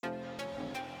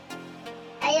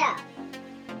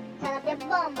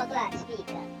bomba glad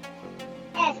speaker.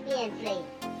 SB11.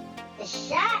 The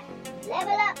shot.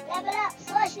 Level up.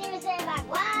 Socially reserved back.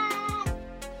 What?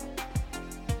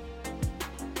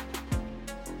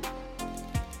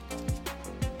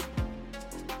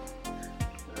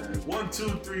 Alright, 1, 2,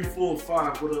 3, 4,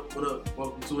 5. What up?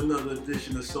 Welcome to another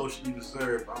edition of Socially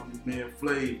Reserved. I'm the man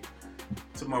Flav.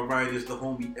 To my right is the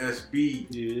homie SB.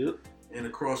 Yep. And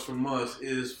across from us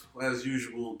is, as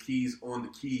usual, Keys on the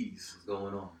keys. What's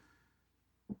going on?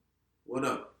 What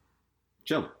up?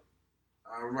 Chill.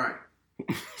 All right.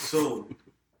 So,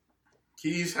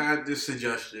 Keys had this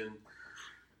suggestion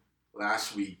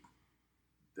last week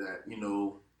that,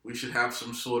 we should have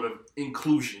some sort of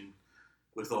inclusion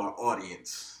with our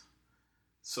audience.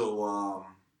 So,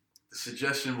 the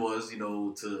suggestion was,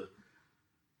 to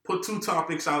put 2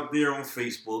 topics out there on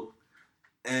Facebook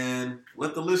and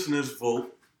let the listeners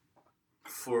vote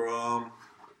for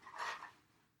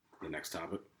The next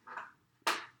topic.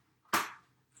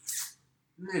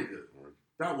 Nigga,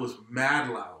 that was mad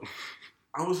loud.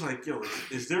 I was like, yo,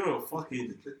 is there a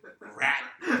fucking rat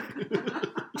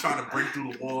trying to break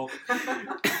through the wall?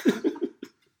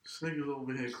 This nigga's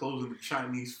over here closing the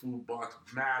Chinese food box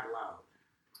mad loud.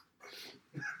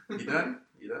 You done?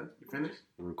 You finished?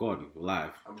 We're recording. We're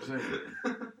live. I'm saying,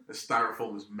 the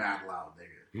styrofoam is mad loud,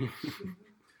 nigga.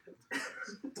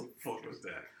 What the fuck was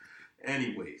that?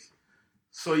 Anyways,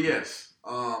 so yes,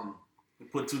 we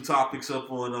put 2 topics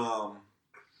up on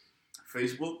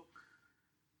Facebook,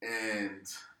 and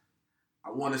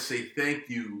I want to say thank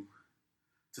you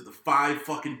to the 5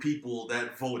 fucking people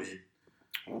that voted.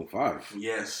 Oh, 5.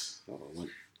 Yes. Oh, it went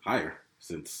higher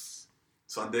since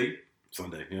Sunday,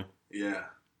 yeah. Yeah.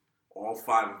 All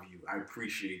 5 of you. I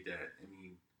appreciate that. I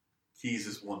mean, Keys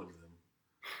is one of them.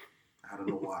 I don't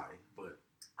know why, but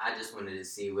I just wanted to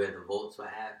see where the votes were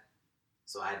at,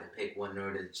 so I had to pick one in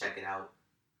order to check it out.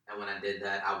 And when I did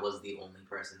that, I was the only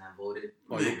person that voted.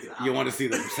 Oh, you want to see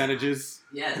the percentages?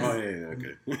 Yes. Oh, yeah,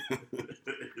 okay.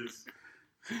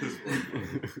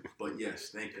 But yes,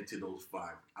 thank you to those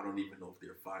 5. I don't even know if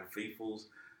they're 5 faithfuls.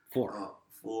 4.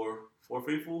 4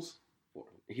 faithfuls? 4.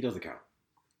 He doesn't count.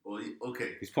 Well,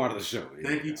 okay. He's part of the show.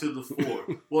 Thank you to the 4.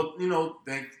 Well,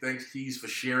 thanks Keys for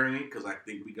sharing it, because I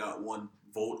think we got 1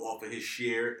 vote off of his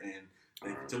share, and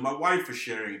thank you to my wife for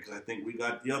sharing it, because I think we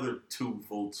got the other 2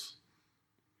 votes.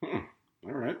 All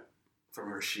right. From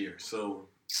her share. So,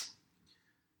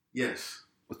 yes.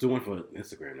 Let's do one for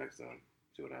Instagram next time.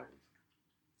 See what happens.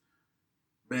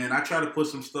 Man, I try to put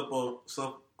some stuff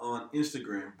on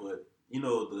Instagram, but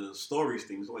the stories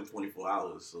thing is only 24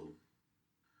 hours. So,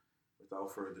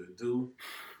 without further ado,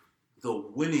 the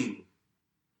winning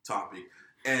topic.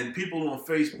 And people on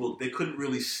Facebook, they couldn't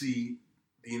really see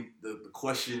the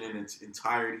question in its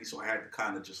entirety, so I had to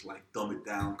kind of just like dumb it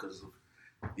down because of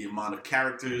the amount of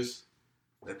characters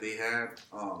that they had.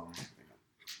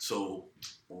 So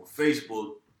on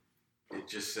Facebook, it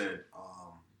just said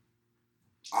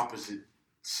opposite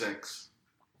sex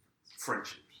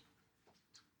friendships.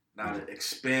 Now to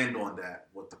expand on that,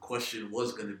 what the question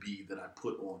was going to be that I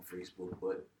put on Facebook,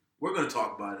 but we're going to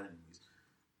talk about it anyways.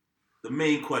 The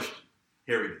main question,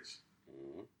 here it is.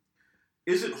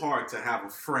 Is it hard to have a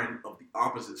friend of the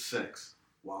opposite sex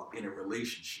while in a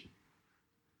relationship?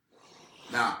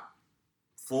 Now,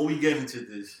 before we get into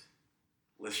this,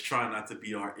 let's try not to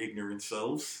be our ignorant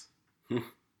selves.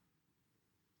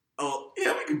 Oh,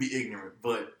 yeah, we can be ignorant,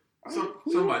 but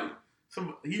somebody,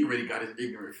 he already got his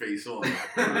ignorant face on. Why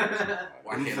can't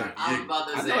I be ignorant? I'm about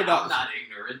to say, I'm not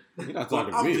ignorant. You're not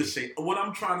talking I'm to me. just saying, what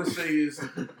I'm trying to say is,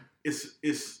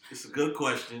 it's a good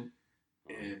question,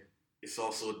 and it's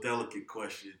also a delicate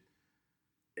question,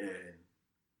 and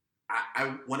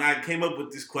I when I came up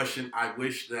with this question, I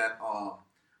wish that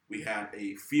we had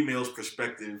a female's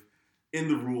perspective in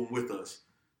the room with us.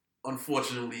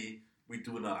 Unfortunately, we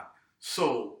do not.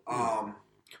 So I'm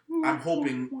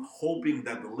hoping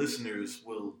that the listeners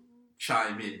will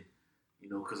chime in,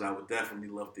 because I would definitely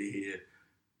love to hear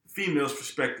the female's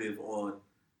perspective on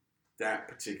that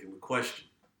particular question.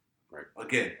 Right.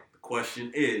 Again, the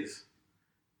question is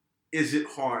it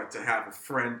hard to have a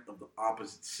friend of the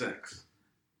opposite sex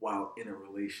while in a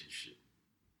relationship?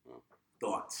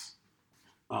 Thoughts?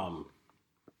 Well,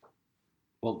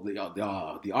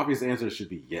 the obvious answer should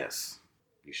be yes.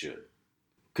 You should.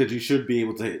 Because you should be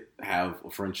able to have a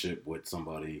friendship with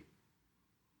somebody.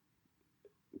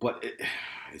 But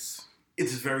it's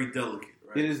very delicate,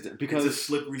 right? It is, because it's a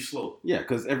slippery slope. Yeah,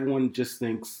 because everyone just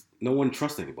thinks no one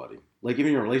trusts anybody. Like,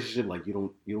 even in a relationship, like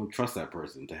you don't trust that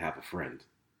person to have a friend.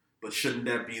 But shouldn't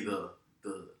that be the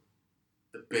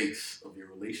base of your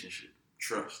relationship?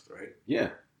 Trust, right? Yeah.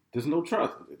 There's no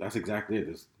trust. That's exactly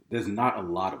it. There's not a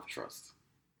lot of trust.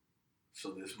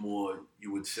 So there's more,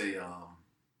 you would say,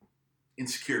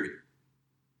 insecurity.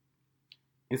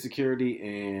 Insecurity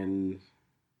and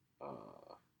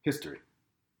history.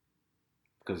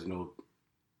 Because,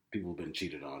 people have been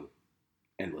cheated on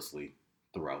endlessly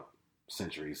throughout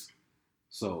centuries.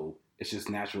 So it's just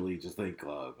naturally just think,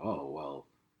 oh, well,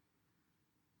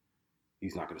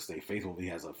 he's not going to stay faithful if he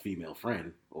has a female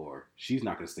friend, or she's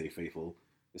not going to stay faithful.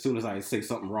 As soon as I say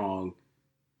something wrong,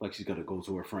 like she's going to go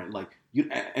to her friend. Like, you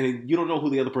don't know who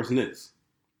the other person is.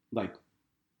 Like,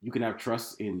 you can have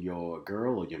trust in your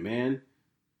girl or your man,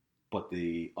 but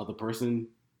the other person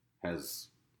has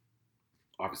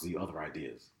obviously other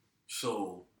ideas.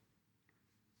 So,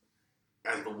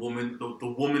 as the woman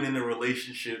in the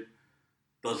relationship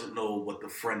doesn't know what the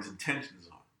friend's intentions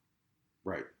are.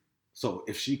 Right. So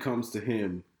if she comes to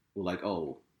him like,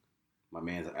 oh, my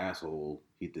man's an asshole,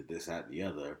 he did this, that, and the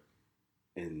other,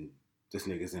 and this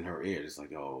nigga's in her ear, it's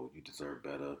like, oh, you deserve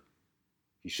better.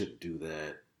 You shouldn't do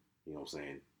that. You know what I'm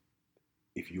saying?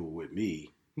 If you were with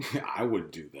me, I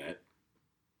wouldn't do that.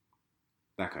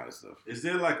 That kind of stuff. Is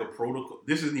there like a protocol?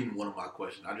 This isn't even one of my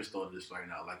questions. I just thought of this right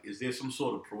now. Like, is there some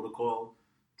sort of protocol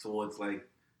towards like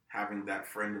having that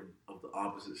friend of the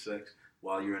opposite sex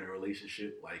while you're in a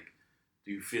relationship? Like,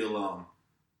 do you feel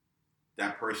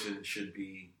that person should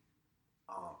be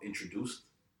introduced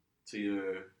to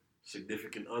your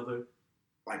significant other,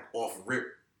 like off rip?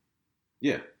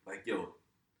 Yeah. Like, yo,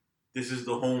 this is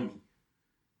the homie.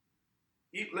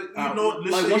 You've known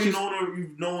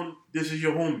this is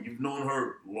your homie. You've known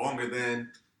her longer than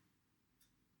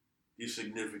your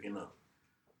significant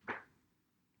other.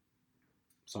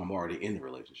 So I'm already in the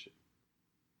relationship.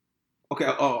 Okay.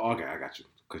 Oh, okay. I got you.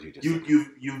 Because you just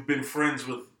you've been friends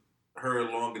with her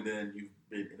longer than you've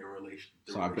been in a relationship.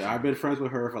 So I've been friends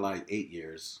with her for like 8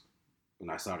 years,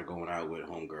 and I started going out with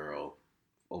homegirl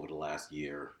over the last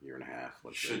year and a half.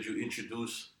 Should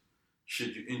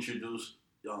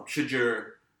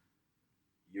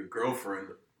your girlfriend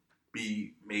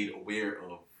be made aware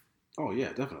of? Oh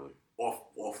yeah, definitely.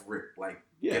 Off rip, like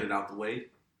get it out the way.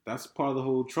 That's part of the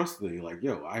whole trust thing. Like,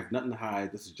 yo, I have nothing to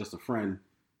hide. This is just a friend.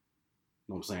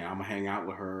 You know what I'm saying? I'm gonna hang out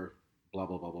with her. Blah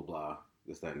blah blah blah blah.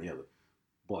 This, that, and the other.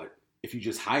 But if you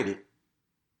just hide it,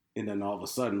 and then all of a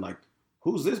sudden, like,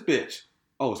 who's this bitch?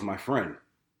 Oh, it's my friend.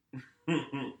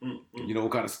 You know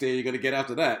what kind of stare you're gonna get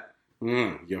after that?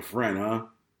 Your friend, huh?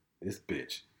 This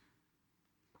bitch.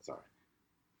 Sorry.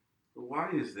 Why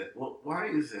is that? Well, why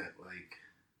is that? Like,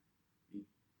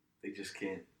 they just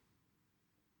can't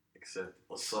accept,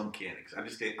 or some can't accept.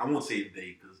 I won't say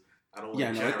they, because I don't want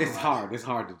to generalize. It's hard. It's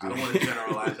hard to do. I don't want to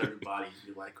generalize everybody.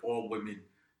 Like, all women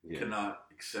cannot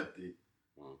accept it.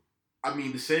 I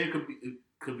mean, the same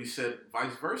could be said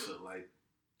vice versa. Like,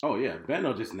 oh yeah, men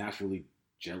are just naturally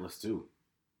jealous too.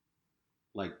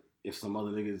 Like, if some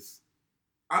other niggas,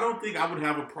 I don't think I would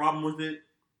have a problem with it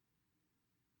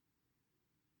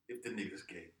if the nigga's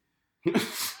gay.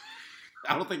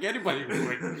 I don't think anybody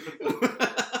would.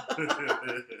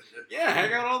 Yeah,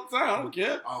 hang out all the time. I don't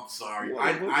care. I'm sorry.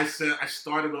 I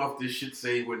started off this shit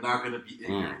saying we're not gonna be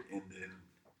ignorant, and then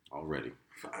already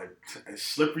a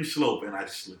slippery slope, and I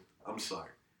slipped. I'm sorry.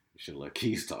 You should let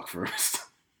Keys talk first.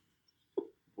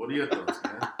 What are your thoughts,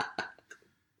 man?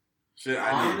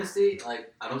 Honestly,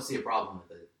 like, I don't see a problem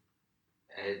with it.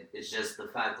 And it's just the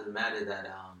fact of the matter that,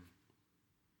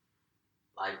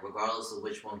 like, regardless of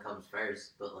which one comes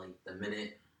first, but, like, the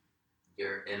minute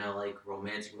you're in a, like,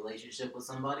 romantic relationship with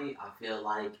somebody, I feel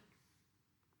like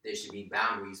there should be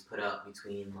boundaries put up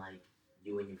between, like,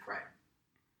 you and your friend.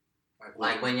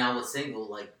 Like when y'all was single,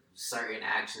 like, certain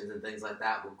actions and things like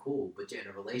that were cool, but you're in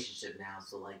a relationship now,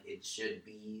 so, like, it should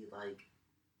be, like,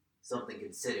 something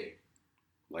considered.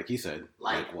 Like he said,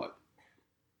 like what?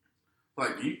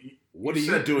 Like, what are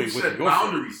you doing with your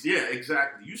boundaries? friends? Yeah,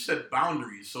 exactly. You said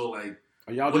boundaries, so, like,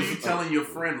 what are you telling your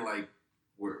friend, like,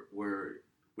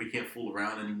 we can't fool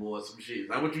around anymore or some shit? Is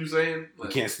that what you're saying? Like,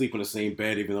 we can't sleep in the same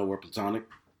bed even though we're platonic?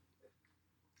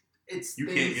 You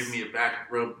can't give me a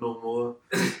back rub no more?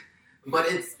 But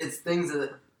it's things of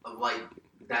like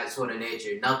that sort of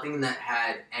nature. Nothing that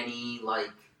had any, like,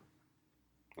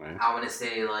 right. I want to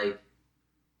say, like,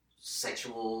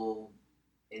 sexual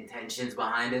intentions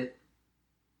behind it.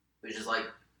 It was just like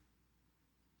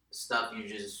stuff you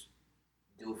just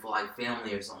do for, like,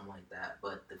 family or something like that.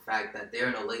 But the fact that they're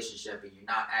in a relationship and you're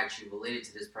not actually related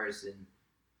to this person,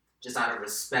 just out of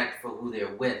respect for who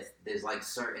they're with, there's, like,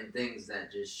 certain things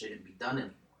that just shouldn't be done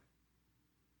anymore.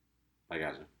 I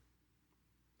got you.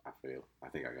 I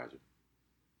think I got you.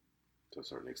 To a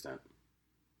certain extent.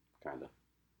 Kinda.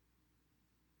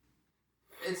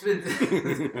 It's been.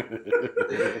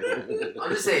 I'm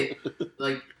just saying,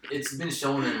 like, it's been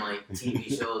shown in like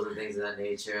TV shows and things of that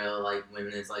nature. Like when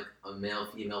it's like a male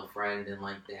female friend and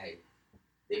like they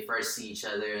first see each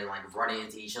other and like running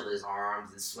into each other's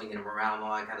arms and swinging them around,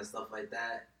 all that kind of stuff like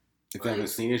that. If they haven't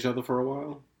seen each other for a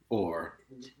while, or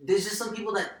there's just some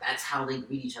people that's how they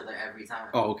greet each other every time.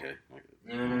 Oh, okay.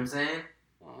 You know what I'm saying?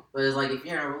 But it's like if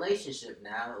you're in a relationship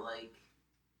now, like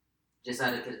just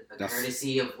out of a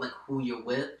courtesy of like who you're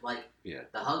with, like the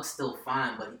hug's still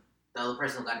fine, but the other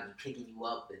person got to be picking you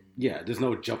up and there's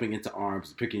no jumping into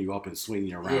arms, picking you up and swinging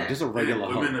you around. Just a regular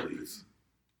hug, please.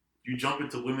 You jump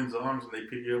into women's arms and they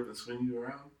pick you up and swing you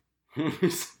around.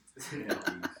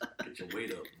 Get your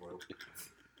weight up, bro.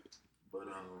 But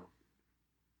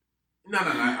no,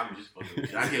 I'm just fucking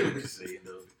with you. I get what you're saying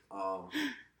though.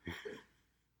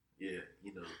 Yeah,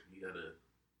 you gotta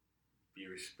be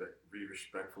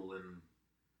respectful, and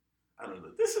I don't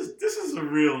know. This is a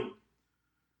real.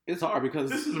 It's hard because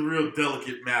this is a real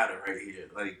delicate matter right here.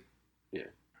 Like,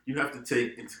 you have to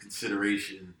take into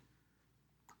consideration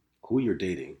who you're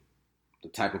dating, the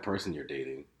type of person you're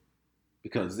dating,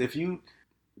 because if you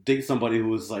date somebody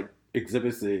who is like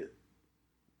exhibits the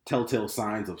telltale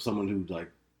signs of someone who like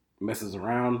messes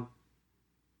around,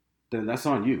 then that's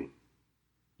on you.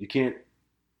 You can't.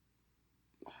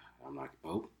 I'm not.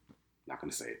 Oh, not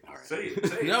gonna say it. All right. Say it.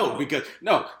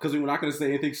 because we're not gonna say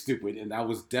anything stupid, and that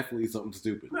was definitely something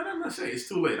stupid. No, I'm not saying it's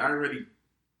too late. I already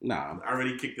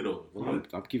kicked it over. Well,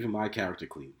 I'm keeping my character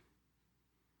clean.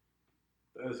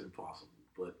 That is impossible.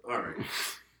 But all right,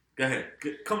 go ahead.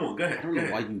 Come on, go ahead. I don't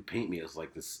know why you paint me as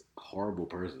like this horrible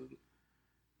person.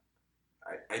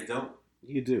 I don't.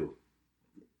 You do.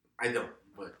 I don't.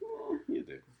 But you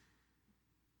do.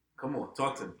 Come on,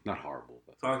 talk to me. Not horrible,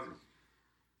 but talk to me.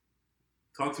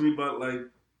 Talk to me about like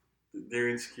their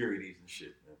insecurities and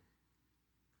shit, man.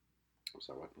 I'm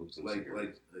sorry, who's like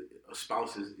a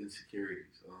spouse's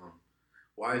insecurities.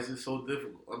 Why is it so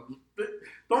difficult?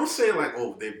 Don't say like,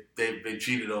 oh, they've been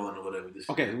cheated on or whatever.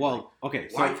 Okay. Why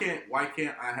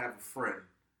can't I have a friend,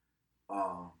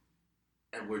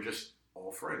 and we're just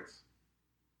all friends?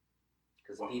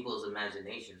 Because people's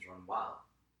imaginations run wild.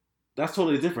 That's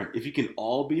totally different. If you can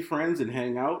all be friends and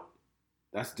hang out,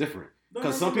 that's different.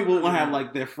 Because some people will have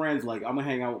like their friends, like I'm gonna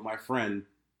hang out with my friend,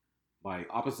 my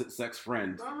opposite sex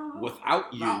friend,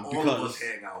 without you. Not all of us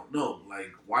hang out. No, like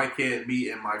why can't me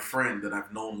and my friend that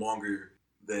I've known longer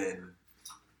than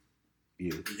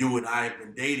you and I have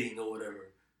been dating or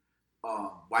whatever,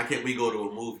 why can't we go to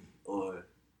a movie or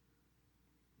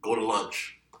go to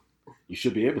lunch? You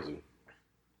should be able to.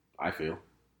 I feel.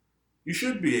 You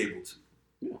should be able to.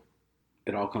 Yeah.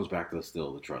 It all comes back to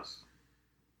still the trust.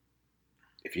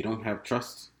 If you don't have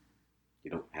trust,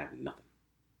 you don't have nothing.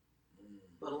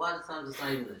 But a lot of times it's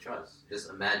not even the trust.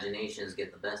 Just imaginations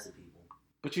get the best of people.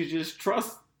 But you just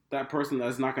trust that person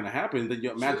that's not going to happen, then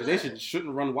your imagination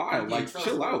shouldn't run wild. Like,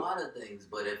 chill out. A lot of things,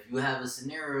 but if you have a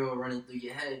scenario running through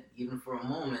your head, even for a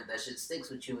moment, that shit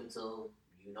sticks with you until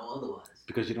you know otherwise.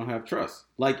 Because you don't have trust.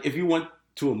 Like, if you went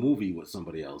to a movie with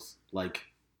somebody else, like,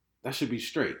 that should be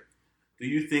straight. Do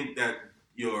you think that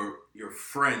your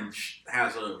friend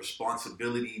has a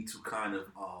responsibility to kind of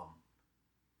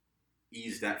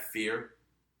ease that fear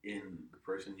in the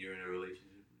person you're in a relationship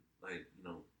with? Like,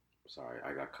 Sorry,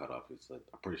 I got cut off. It's like,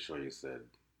 I'm pretty sure you said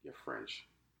you're French.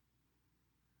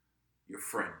 Your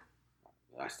friend.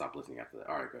 I stopped listening after that.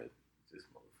 All right, go ahead. This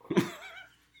motherfucker.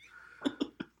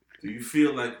 Do you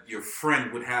feel like your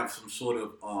friend would have some sort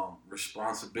of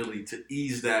responsibility to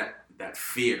ease that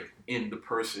fear in the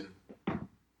person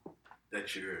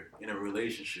that you're in a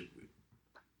relationship with?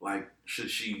 Like, should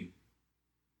she?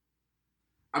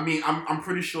 I mean, I'm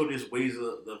pretty sure there's ways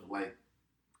of like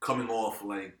coming off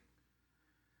like,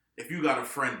 if you got a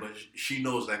friend but she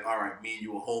knows like, all right, me and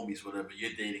you are homies, whatever.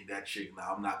 You're dating that chick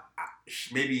now. I'm not.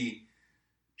 Maybe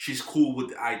she's cool with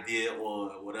the idea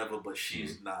or whatever, but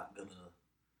she's not gonna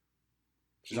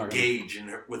engage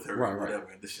with her or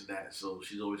whatever, and this and that. So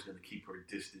she's always gonna keep her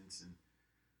distance and.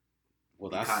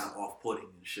 Well, that's kind of off-putting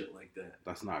and shit like that.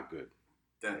 That's not good.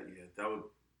 That would.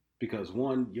 Because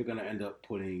one, you're gonna end up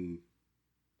putting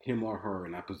him or her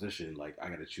in that position. Like, I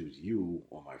gotta choose you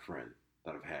or my friend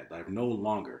that I've known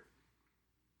longer.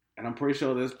 And I'm pretty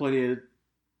sure there's plenty of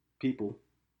people.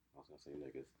 I was gonna say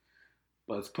niggas,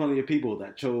 but it's plenty of people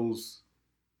that chose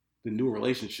the new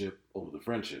relationship over the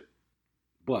friendship.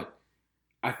 But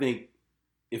I think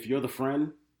if you're the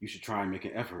friend, you should try and make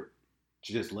an effort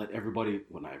to just let everybody,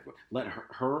 let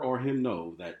her or him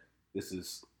know that this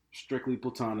is strictly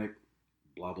platonic,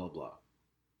 blah, blah, blah.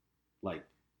 Like,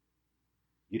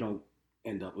 you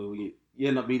end up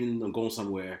meeting them, going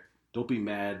somewhere. Don't be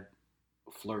mad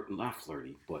not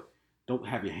flirty, but don't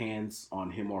have your hands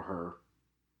on him or her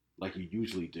like you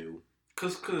usually do.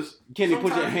 Cause you can't even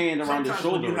put your hand around your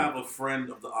shoulder. When you have a friend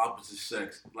of the opposite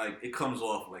sex, like it comes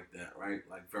off like that, right?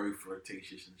 Like very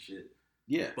flirtatious and shit.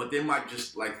 Yeah. But they might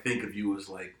just like think of you as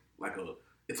like a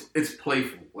it's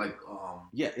playful, like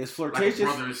yeah, it's flirtatious, like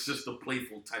a brother and sister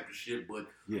playful type of shit. But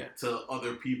yeah, to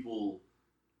other people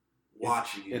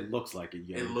watching it looks like it.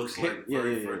 Yeah, it looks like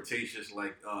very flirtatious,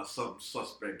 like something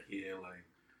suspect here, like.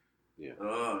 Yeah.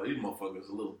 These motherfuckers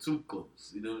a little too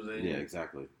close. You know what I'm saying? Yeah,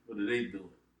 exactly. What are they doing?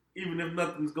 Even if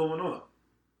nothing's going on.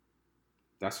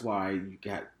 That's why you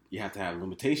have to have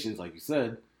limitations, like you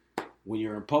said, when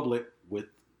you're in public with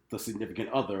the significant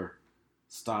other.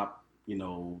 Stop,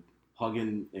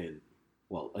 hugging and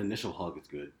initial hug is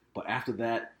good, but after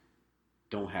that,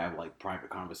 don't have like private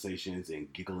conversations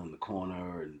and giggle in the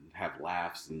corner and have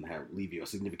laughs and leave your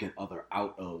significant other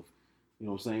out of, you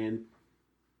know what I'm saying?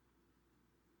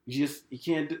 You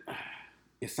can't do.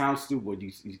 It sounds stupid, but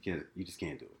you just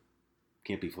can't do it.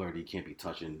 Can't be flirty, can't be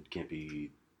touching, can't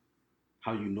be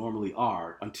how you normally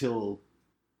are until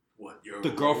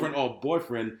the girlfriend or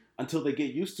boyfriend, until they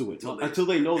get used to it, until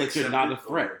they know that you're not a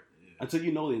threat. Yeah. Until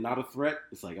you know they're not a threat,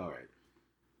 it's like, all right.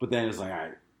 But then it's like, all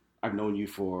right, I've known you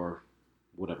for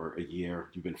whatever, a year.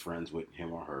 You've been friends with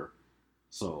him or her,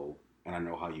 so, and I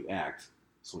know how you act.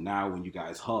 So now when you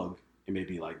guys hug and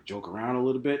maybe like joke around a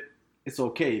little bit, it's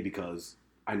okay because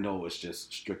I know it's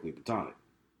just strictly platonic.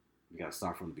 You gotta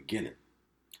start from the beginning.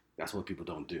 That's what people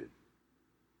don't do.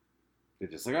 They're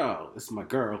just like, oh, this is my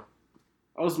girl.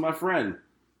 Oh, this is my friend.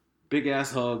 Big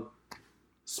ass hug,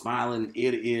 smiling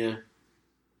ear to ear,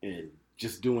 and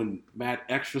just doing mad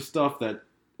extra stuff that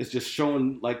is just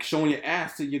showing your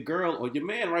ass to your girl or your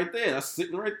man right there. That's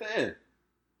sitting right there.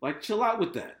 Like, chill out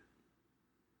with that.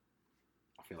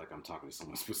 I feel like I'm talking to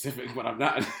someone specific, but I'm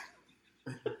not.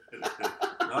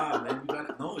 Nah, man, you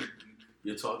gotta know it.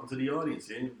 You're talking to the audience,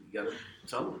 man. You gotta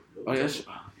tell them. Oh, yeah, it's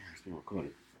being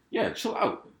recorded. Yeah, chill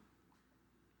out.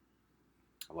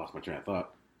 I lost my train of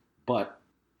thought. But,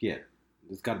 yeah,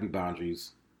 there's got to be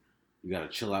boundaries. You got to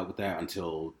chill out with that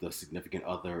until the significant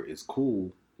other is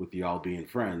cool with y'all being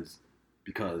friends.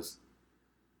 Because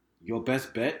your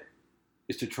best bet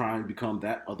is to try and become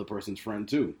that other person's friend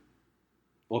too.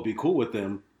 Or be cool with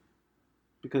them.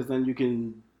 Because then you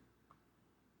can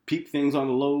peep things on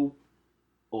the low.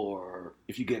 Or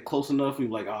if you get close enough, you're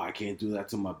like, oh, I can't do that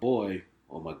to my boy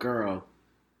or my girl.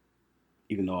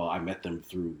 Even though I met them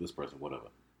through this person, whatever.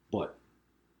 But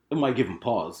it might give them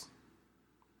pause.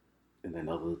 And then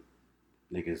other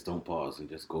niggas don't pause and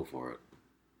just go for it.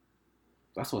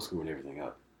 That's what's screwing everything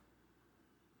up.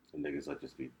 The niggas that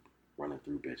just be running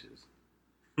through bitches.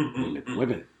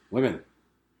 women.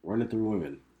 Running through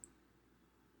women.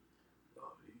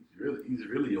 Oh, he's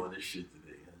really on this shit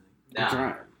today. Nah, I'm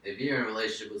trying. If you're in a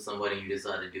relationship with somebody and you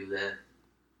decide to do that,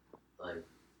 like,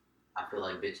 I feel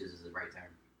like bitches is the right term.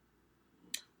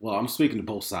 Well, I'm speaking to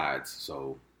both sides,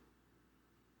 so.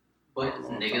 But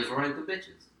niggas running through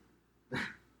bitches.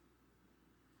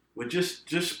 Well, just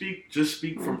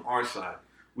speak from our side.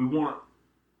 We would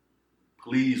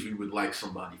like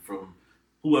somebody from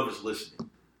whoever's listening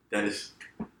that is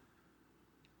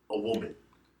a woman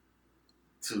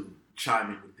to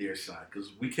chime in with their side,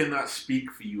 because we cannot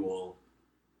speak for you all.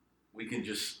 We can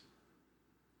just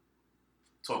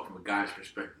talk from a guy's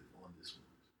perspective on this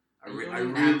one. I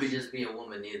really have to just be a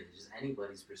woman either. Just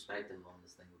anybody's perspective on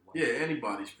this thing. Yeah,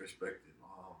 anybody's perspective.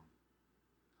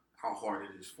 How hard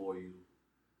it is for you,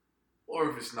 or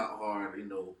if it's not hard,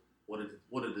 what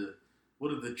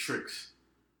are the tricks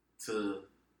to,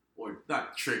 or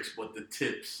not tricks, but the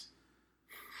tips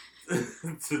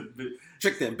to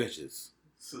trick them bitches.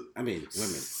 I mean,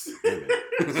 women.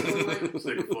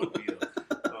 Fuck me up.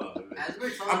 As we're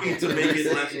talking, to make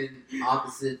it less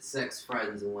opposite sex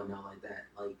friends and whatnot like that,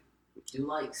 like, do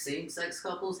like same sex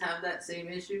couples have that same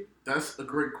issue? That's a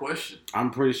great question.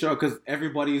 I'm pretty sure, because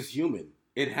everybody's human.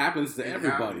 It happens to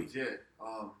everybody. Happens, yeah.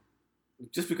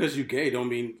 Just because you gay don't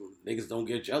mean niggas don't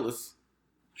get jealous.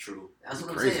 True. That's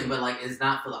what I'm saying, but like, it's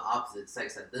not for the opposite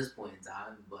sex at this point in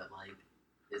time, but like,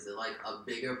 is it like a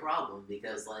bigger problem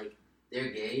because like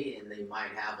they're gay and they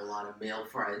might have a lot of male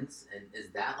friends, and is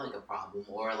that like a problem?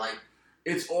 Or like,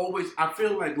 it's always, I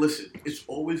feel like, listen, it's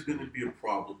always going to be a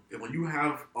problem. And when you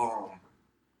have,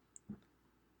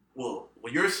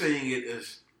 when you're saying it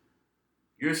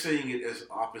as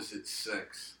opposite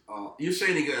sex. You're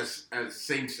saying it as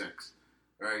same sex,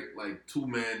 right? Like two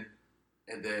men,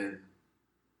 and then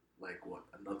like what?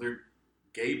 Another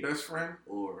gay best friend,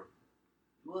 or?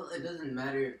 Well, it doesn't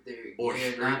matter if they're gay or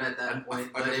not at that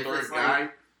point. But if it's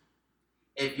like,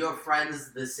 if your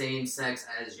friend's the same sex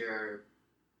as your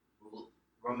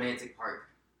romantic partner.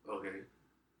 Okay.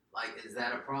 Like, is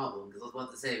that a problem? Because I was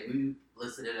about to say, we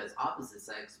listed it as opposite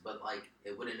sex, but, like,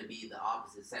 it wouldn't be the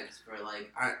opposite sex for,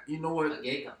 like, You know what? a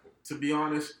gay couple. To be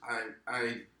honest,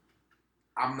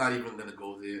 I'm not even gonna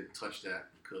go there and touch that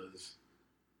because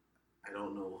I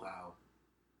don't know how.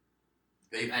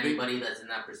 If anybody that's in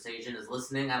that persuasion is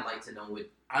listening, I'd like to know what.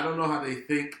 I don't know how they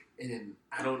think, and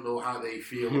I don't know how they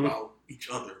feel about each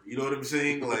other. You know what I'm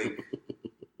saying? Like,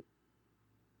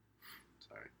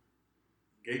 sorry,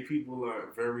 gay people are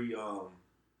very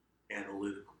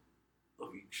analytical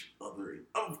of each other,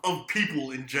 of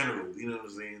people in general. You know what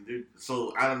I'm saying?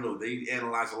 So I don't know. They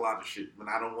analyze a lot of shit, and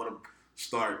I don't want to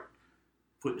start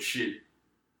putting shit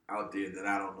out there that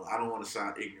I don't know. I don't want to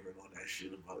sound ignorant on that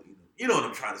shit about You know what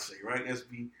I'm trying to say, right?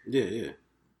 SB. Yeah.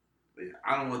 But yeah,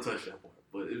 I don't want to touch that part.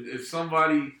 But if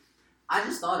somebody, I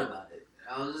just thought about it.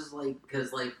 I was just like,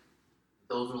 because like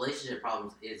those relationship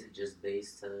problems isn't just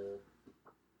based to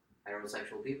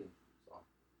heterosexual people. So.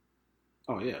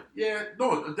 Oh yeah. Yeah,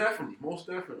 no, definitely, most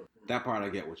definitely. That part I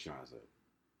get what you're trying to say.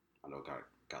 I know it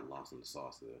got lost in the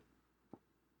sauce there.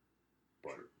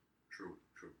 But True.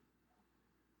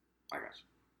 I got you.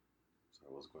 Sorry,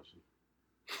 what was the question?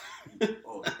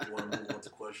 Oh, you want to move on to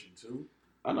question 2?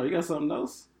 I know you got something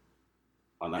else.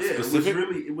 On that Yeah, specific?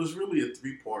 it was really a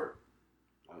 3-part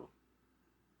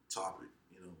topic.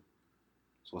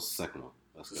 So what's the second one?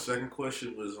 The second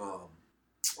question was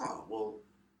I don't know.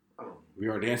 We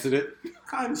already answered it.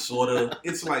 Kind of, sort of.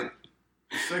 It's like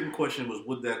the second question was,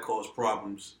 would that cause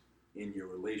problems in your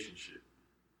relationship?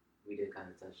 We did kind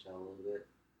of touch that a little bit.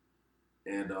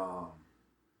 And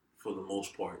for the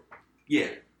most part, yeah.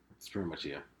 It's pretty much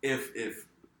yeah. If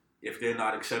they're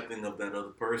not accepting of that other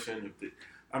person,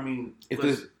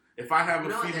 if I have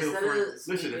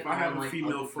a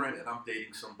female friend and I'm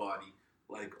dating somebody,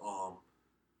 like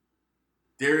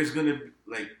there is gonna be,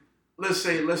 like, let's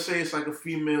say it's like a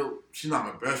female. She's not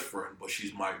my best friend, but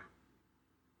she's my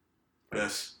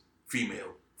best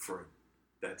female friend.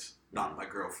 That's not my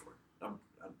girlfriend. I'm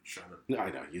trying to. I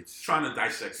know you're trying to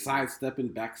dissect. Sidestepping,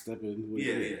 backstepping.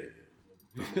 Yeah.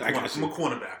 I got you. I'm a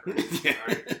cornerback. Yeah.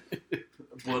 Right?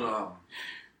 But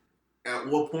at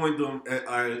what point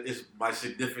is my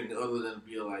significant other than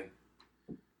be like,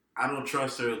 I don't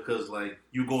trust her because like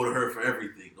you go to her for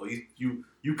everything, or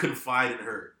you confide in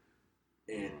her,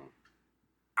 and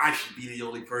I should be the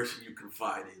only person you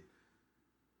confide in.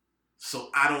 So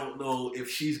I don't know if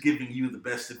she's giving you the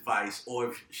best advice, or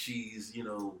if she's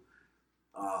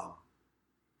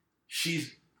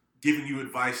she's giving you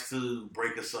advice to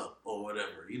break us up or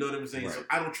whatever. You know what I'm saying? Right. So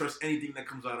I don't trust anything that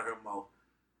comes out of her mouth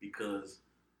because,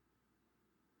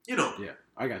 Yeah,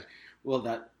 I got you. Well,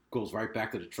 that goes right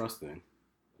back to the trust thing.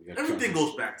 Everything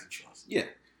goes back to trust. Yeah.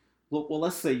 Well,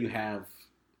 let's say you have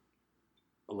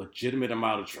a legitimate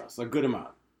amount of trust, a good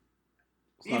amount.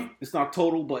 It's not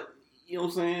total, but you know what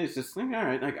I'm saying? It's just like, all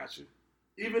right, I got you.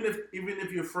 Even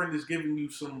if your friend is giving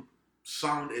you some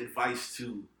sound advice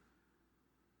to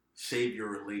save your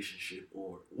relationship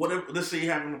or whatever. Let's say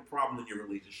you're having a problem in your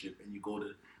relationship and you go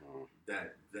to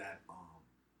that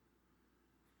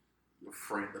your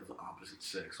friend of the opposite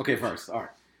sex. Okay, first, all right.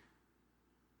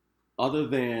 Other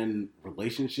than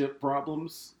relationship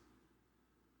problems,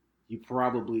 you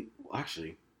probably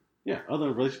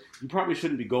you probably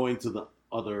shouldn't be going to the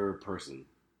other person,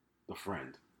 the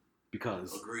friend,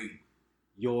 because Agreed.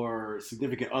 Your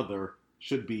significant other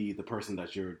should be the person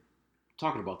that you're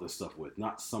talking about this stuff with,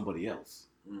 not somebody else.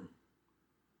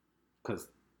 Because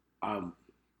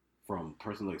from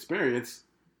personal experience,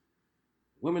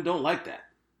 women don't like that.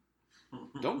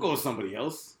 Don't go with somebody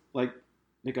else. Like,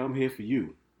 nigga, I'm here for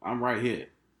you. I'm right here.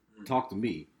 Talk to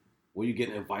me. Or you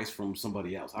getting advice from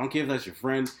somebody else. I don't care if that's your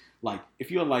friend. Like,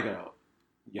 if you're like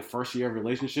your first year of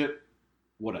relationship,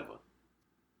 whatever.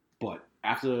 But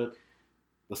after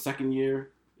the second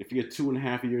year, if you're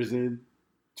 2.5 years in,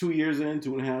 2 years in,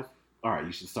 2.5, all right,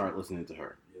 you should start listening to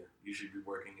her. Yeah, you should be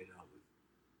working it out with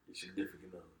your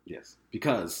significant other. Yes,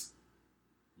 because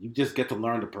you just get to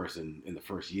learn the person in the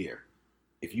first year.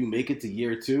 If you make it to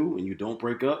year 2 and you don't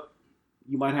break up,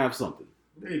 you might have something.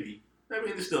 Maybe. I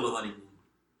mean, it's still a honeymoon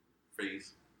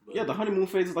phase. But Yeah, the honeymoon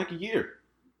phase is like a year.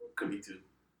 could be 2.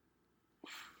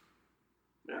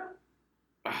 Yeah.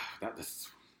 That's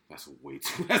way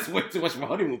too much of a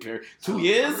honeymoon period. 2 I'm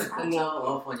years? gonna cut y'all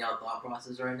off on y'all thought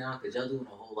process right now because y'all doing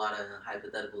a whole lot of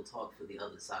hypothetical talk for the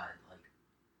other side. Like,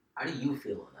 how do you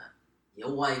feel on that?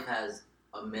 Your wife has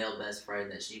a male best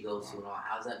friend that she goes to and all.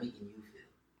 How's that making you feel?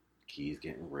 Keys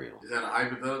getting real. Is that a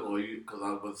hypothetical or you? Because I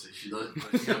was about to say,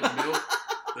 does she have a male?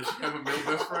 Does she have a male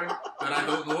best friend that I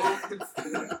don't know of?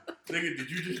 Nigga, did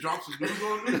you just drop some news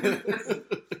on me?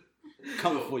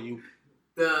 Coming for you.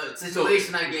 The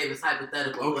situation I gave is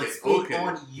hypothetical. Okay, Let's speak okay.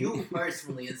 on you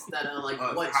personally instead of like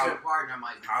what how- your partner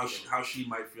might be How feeling. she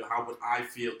might feel? How would I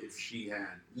feel if she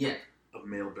had Yeah. a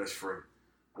male best friend?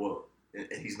 Well,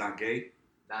 and he's not gay.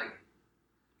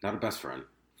 Not a best friend.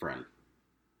 Friend.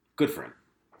 Good friend.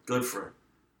 Good friend.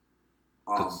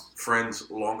 'Cause- Friends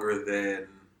longer than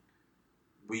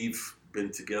we've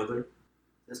been together.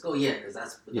 Let's go, because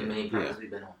that's the main purpose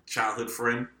we've been on. Childhood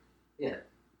friend. Yeah.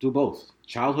 Do both.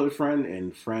 Childhood friend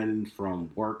and friend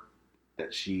from work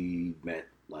that she met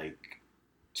like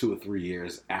 2 or 3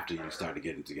 years after you started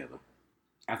getting together.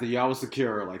 After y'all was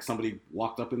secure, like somebody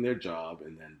walked up in their job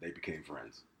and then they became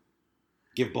friends.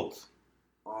 Give both.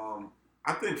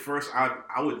 I think first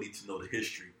I would need to know the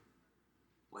history,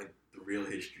 like the real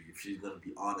history. If she's gonna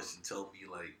be honest and tell me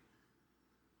like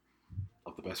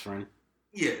Of the best friend?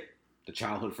 yeah, The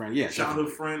childhood friend? Yeah. childhood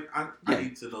definitely. friend. I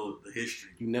need to know the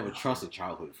history. You never trust a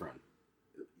childhood friend.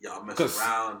 Y'all mess Because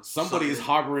around. somebody is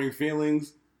harboring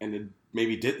feelings and then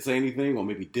maybe didn't say anything or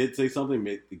maybe did say something.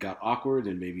 Maybe it got awkward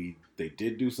and maybe they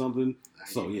did do something.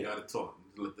 So, you yeah. gotta talk.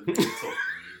 Let the nigga talk.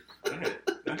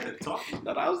 Go ahead, talk.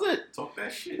 No, that was it. Talk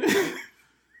that shit.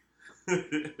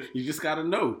 You just got to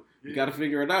know. You got to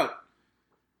figure it out.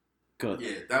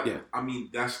 Good. I mean,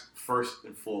 that's first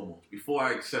and foremost. Before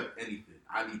I accept anything,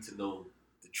 I need to know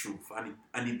the truth.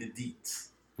 I need the deets.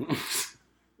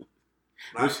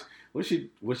 What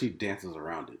she dances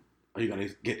around it? Are you gonna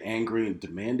get angry and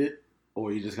demand it, or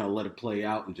are you just gonna let it play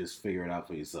out and just figure it out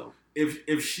for yourself?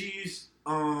 If she's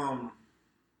well,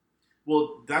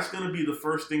 that's gonna be the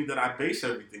first thing that I base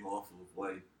everything off of.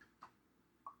 Like,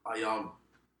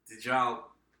 did y'all,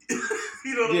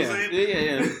 you know what I'm saying?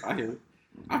 Yeah. I hear it.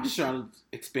 I'm just trying to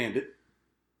expand it.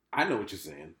 I know what you're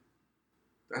saying.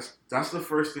 That's the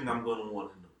first thing I'm gonna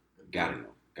want to know. Gotta know.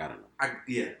 I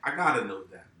gotta know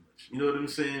that much. You know what I'm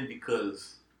saying?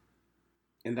 Because,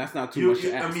 and that's not too much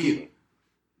to ask. I mean,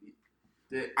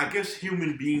 I guess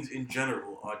human beings in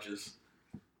general are just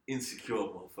insecure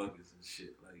motherfuckers and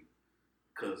shit. Like,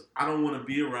 because I don't want to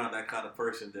be around that kind of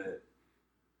person that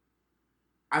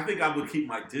I think I would keep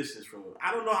my distance from.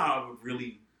 I don't know how I would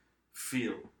really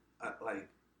feel. Like,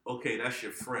 okay, that's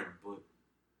your friend, but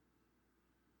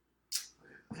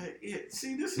yeah.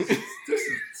 See, this is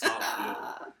tough. Yo.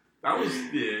 That was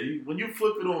when you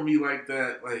flip it on me like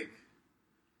that, like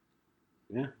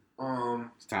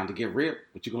it's time to get real.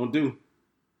 What you gonna do?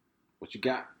 What you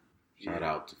got? Shout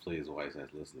out to Play's wife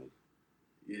that's listening.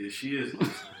 Yeah, she is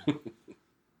listening.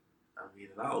 I mean,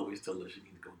 and I always tell her she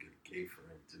need to go get a gay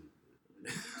friend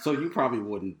too. So you probably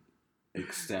wouldn't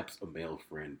accept a male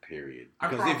friend, period.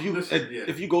 Because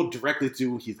if you go directly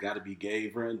to he's got to be gay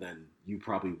friend, then you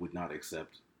probably would not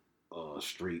accept a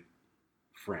straight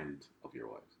friend of your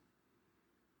wife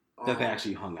that they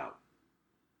actually hung out.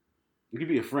 We could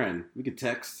be a friend. We could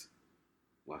text.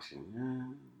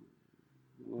 Watching.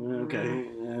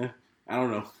 Okay. I don't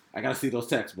know. I gotta see those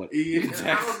texts, but you can text.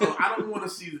 I don't know. I don't want to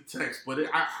see the text, but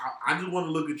I just want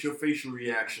to look at your facial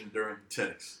reaction during the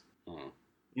text.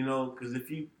 You know, because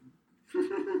if you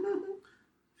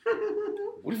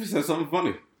what if he says something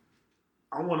funny?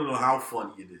 I want to know how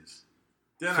funny it is.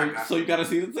 Then so you got to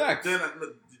see the text. Then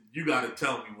you got to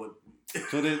tell me what.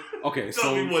 So then, okay.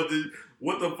 Tell me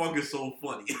what the fuck is so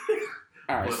funny.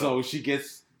 All right. So she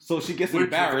gets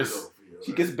embarrassed.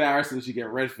 She gets embarrassed and she get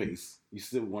red face. You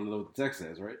still want to know what the text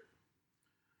says, right?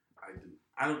 I do.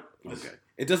 I don't. Okay.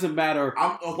 It doesn't matter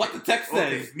what the text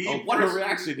says or what her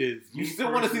reaction is. You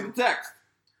still want to see the text.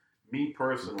 Me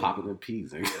personally, popping the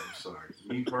peas. Yeah, I'm sorry.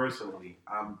 Me personally,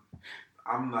 I'm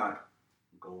not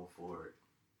going for it.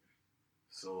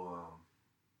 So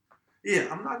yeah,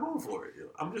 I'm not going for it. Yo.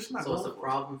 I'm just not. So it's a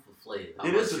problem for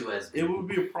Flav. It would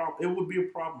be a problem. It would be a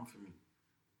problem for me.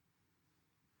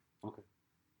 Okay.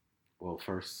 Well,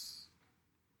 first,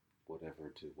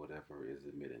 whatever is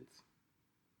admittance.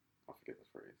 I forget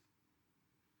the phrase.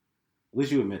 At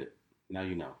least you admit it. Now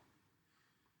you know.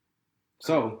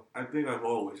 So I think I've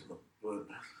always known, but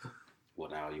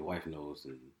well, now your wife knows,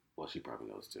 and well, she probably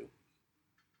knows too.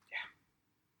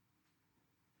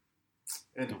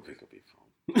 Yeah. And don't pick up your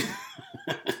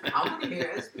phone. I want to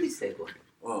hear SP's take on it.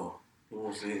 Oh, he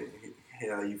wants to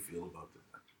hear how you feel about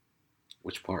that.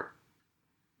 Which part?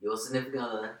 Your significant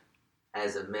other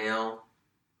has a male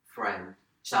friend,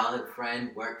 childhood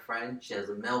friend, work friend. She has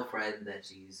a male friend that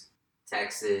she's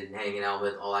texted, hanging out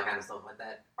with, all that kind of stuff like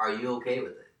that. Are you okay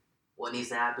with it? What needs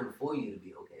to happen for you to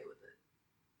be okay with it?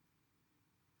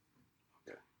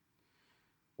 Okay.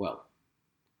 Well,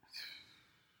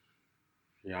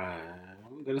 yeah,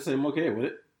 I'm going to say I'm okay with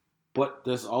it. But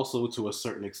there's also to a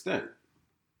certain extent.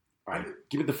 All right,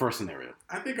 give me the first scenario.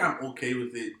 I think I'm okay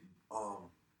with it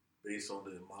based on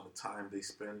the amount of time they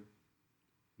spend.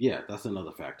 Yeah, that's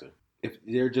another factor. If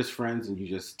they're just friends and you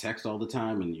just text all the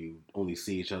time and you only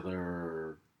see each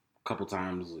other a couple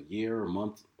times a year or a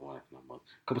month, or not a month,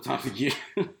 a couple times a year,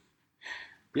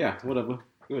 yeah, whatever,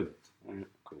 good, all right,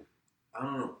 cool. I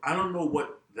don't know. I don't know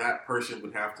what that person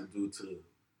would have to do to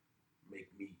make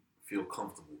me feel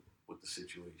comfortable with the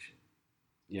situation.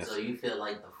 Yes. So you feel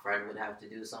like the friend would have to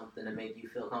do something to make you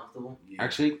feel comfortable? Yeah.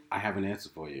 Actually, I have an answer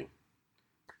for you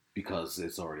because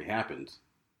it's already happened.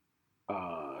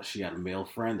 She had a male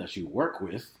friend that she worked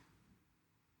with,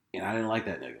 and I didn't like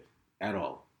that nigga at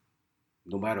all.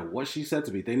 No matter what she said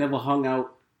to me, they never hung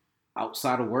out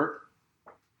outside of work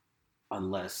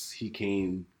unless he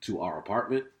came to our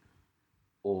apartment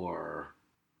or,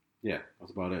 yeah,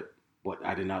 that's about it. But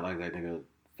I did not like that nigga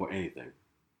for anything.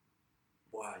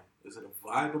 Why? Is it a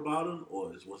vibe about him,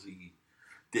 or did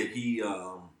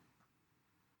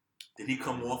he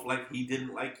come off like he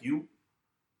didn't like you?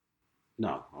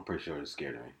 No, I'm pretty sure it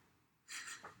scared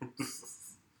me.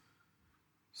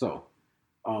 So,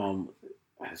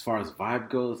 as far as vibe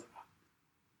goes,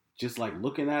 just like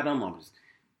looking at him,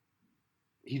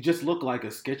 he just looked like a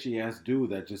sketchy ass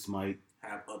dude that just might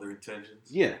Have other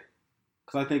intentions? yeah,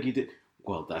 because I think he did.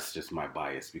 Well, that's just my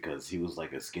bias because he was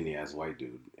like a skinny ass white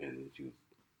dude, and he was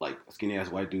like skinny ass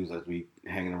white dudes as we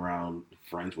hanging around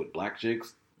friends with black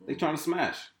chicks. They trying to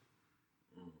smash.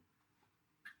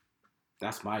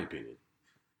 That's my opinion.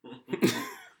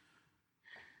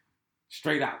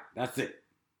 Straight out. That's it.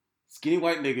 Skinny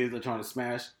white niggas are trying to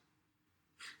smash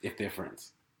if they're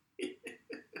friends.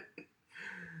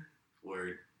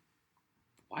 Word.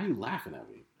 Why are you laughing at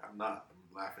me? I'm not.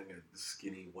 I'm laughing at the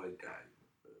skinny white guy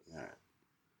that's All right.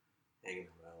 hanging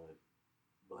around with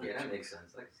black Yeah, that chicks. makes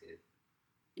sense. I can see it.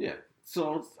 Yeah.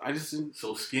 So I just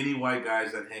So skinny white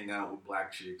guys that hang out with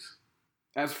black chicks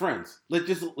as friends,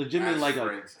 legitimately as like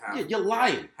friends yeah, you're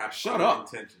lying. have Shut other up.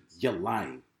 intentions. You're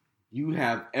lying. You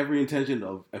have every intention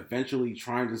of eventually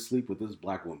trying to sleep with this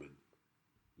black woman.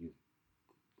 You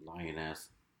lying ass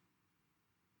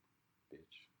bitch.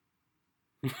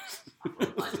 I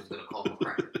thought you was gonna call him a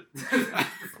cracker.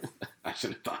 I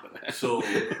should have thought of that. So,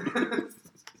 yeah,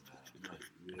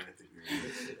 I think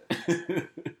you're right.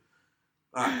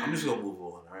 All right, I'm just gonna move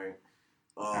on. All right.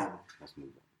 Let's move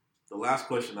on. The last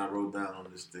question I wrote down on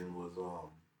this thing was,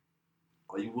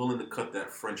 are you willing to cut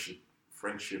that friendship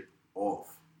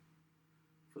off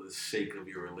for the sake of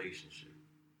your relationship?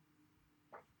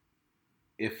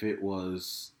 If it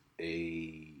was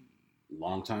a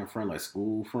longtime friend, like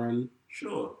school friend,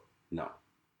 Sure. no.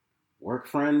 Work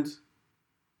friend,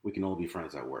 we can all be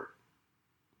friends at work.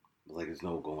 Like, there's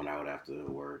no going out after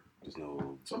work. There's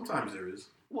no. Sometimes there is.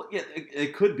 Well, yeah,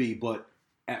 it could be, but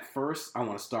at first, I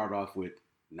want to start off with,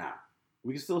 nah.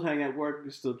 We can still hang at work, we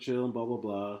can still chill, blah, blah,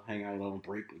 blah, hang out on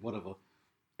break, whatever.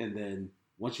 And then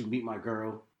once you meet my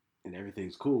girl and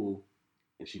everything's cool,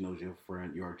 and she knows you're a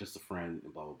friend, you're just a friend,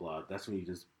 and blah, blah, blah, that's when you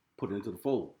just put it into the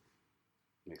fold.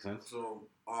 Make sense? So,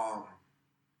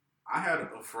 I had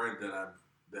a friend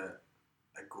that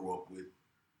I grew up with,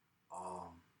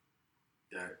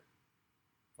 that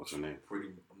What's her name?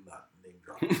 I'm not name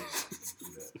dropping, I don't do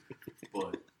that,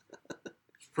 but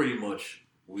pretty much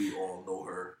we all know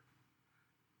her,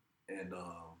 and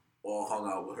all hung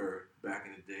out with her back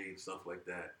in the day and stuff like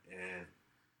that, and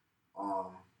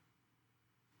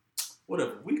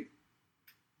whatever, we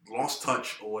lost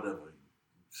touch or whatever.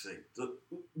 Say,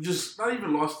 just not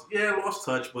even lost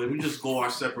touch, but we just go our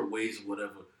separate ways or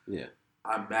whatever. Yeah.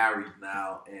 I'm married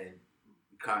now, and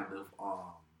kind of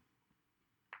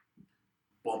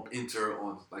bump into her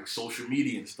on like social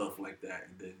media and stuff like that,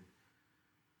 and then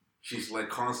she's like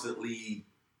constantly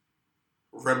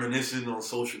reminiscing on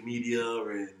social media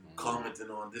and commenting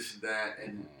on this and that,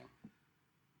 and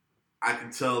I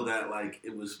can tell that like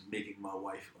it was making my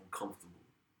wife uncomfortable,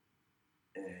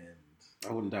 and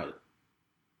I wouldn't doubt it.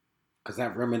 Because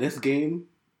that reminisce game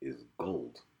is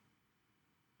gold.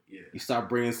 yeah. You start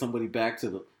bringing somebody back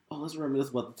to let's reminisce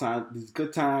about the time, these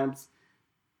good times.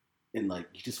 And like,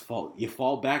 you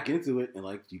fall back into it and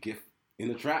like, you get in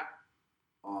the trap.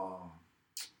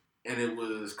 And it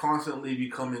was constantly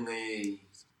becoming a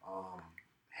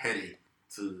headache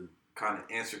to kind of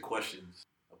answer questions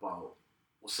about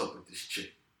what's up with this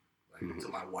chick, like to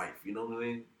my wife, you know what I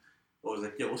mean? I was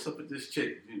like, yo, what's up with this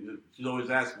chick? She's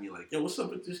always asking me, like, yo, what's up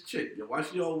with this chick? Yo, why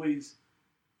she always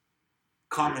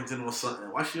commenting on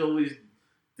something? Why she always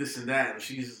this and that? And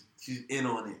she's in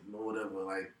on it and whatever.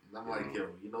 Like, and I'm like, yo,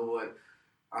 you know what?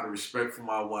 Out of respect for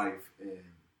my wife and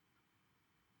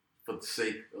for the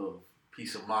sake of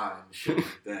peace of mind and shit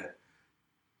like that,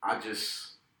 I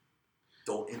just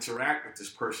don't interact with this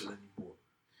person anymore.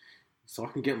 so I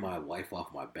can get my wife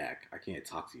off my back. I can't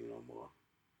talk to you no more.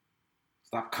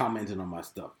 Stop commenting on my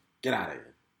stuff. Get out of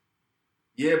here.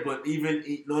 Yeah, but even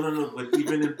no. But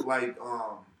even if like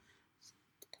I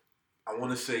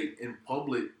want to say in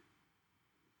public,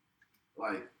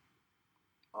 like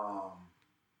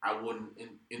I wouldn't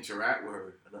interact with her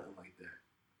or nothing like that.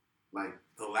 Like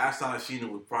the last time I seen her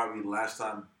was probably the last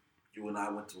time you and I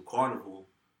went to a carnival.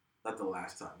 Not the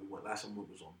last time we went. Last time we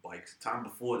was on bikes. The time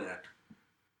before that,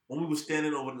 when we were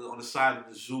standing over on the side of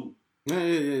the zoo. Yeah.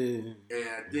 And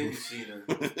I didn't see her,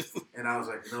 and I was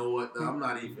like, you know what? I'm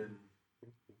not even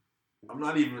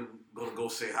gonna go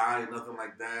say hi, nothing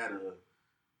like that. Or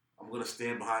I'm gonna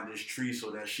stand behind this tree so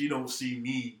that she don't see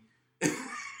me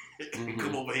and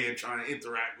come over here and try to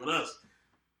interact with us.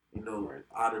 You know, Right.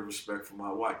 out of respect for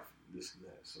my wife, this and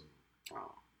that. So,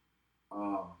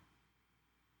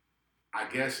 I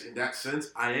guess in that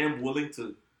sense, I am willing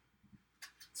to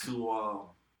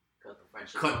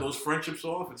cut those friendships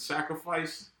off and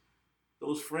sacrifice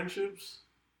those friendships.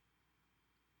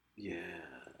 Yeah,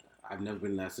 I've never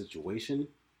been in that situation.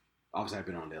 Obviously, I've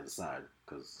been on the other side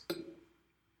because,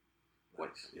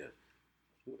 yeah.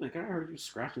 Like, I heard you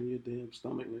scratching your damn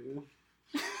stomach, nigga.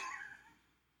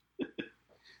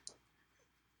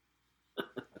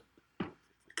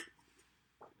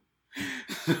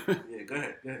 Yeah, go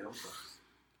ahead. I'm sorry.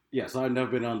 Yeah, so I've never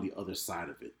been on the other side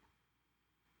of it.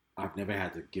 I've never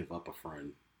had to give up a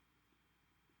friend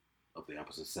of the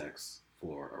opposite sex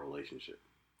for a relationship.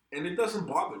 And it doesn't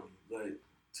bother me, like,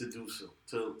 to do so,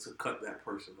 to cut that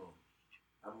person off.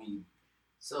 I mean,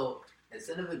 so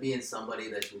instead of it being somebody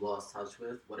that you lost touch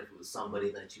with, what if it was somebody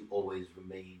that you always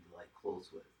remained like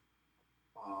close with?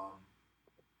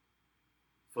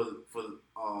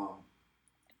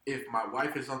 If my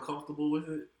wife is uncomfortable with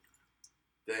it,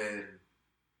 then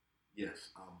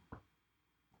yes, I'm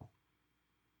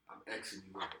Xing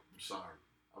you out. I'm sorry.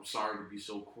 I'm sorry to be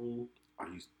so cruel.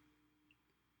 There's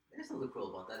nothing cruel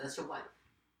about that. That's your wife.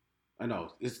 I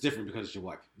know, it's different because it's your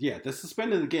wife. Yeah, they're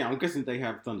suspending the game. I'm guessing they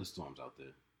have thunderstorms out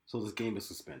there. So this game is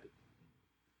suspended.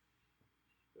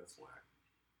 That's whack.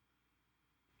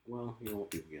 Well, you don't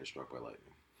want people getting struck by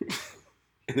lightning.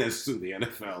 And then sue the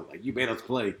NFL. Like, you made us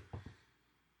play.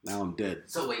 Now I'm dead.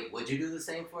 So wait, would you do the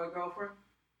same for a girlfriend?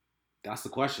 That's the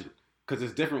question. Because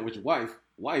it's different with your wife.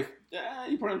 Yeah,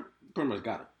 you pretty much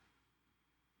got it.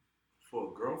 For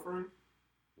a girlfriend?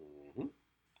 Mm-hmm.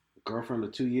 A girlfriend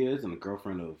of 2 years and a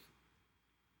girlfriend of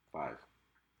 5.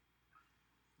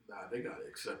 Nah, they gotta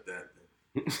accept that.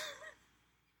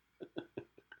 The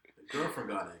girlfriend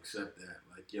gotta accept that.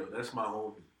 Like, yo, that's my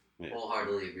homie. Yeah.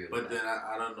 Wholeheartedly agree with But that. then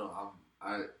I don't know.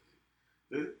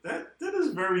 That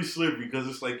is very slippery because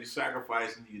it's like you're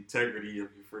sacrificing the integrity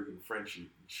of your freaking friendship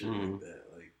and shit like that.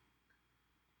 Like,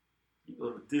 you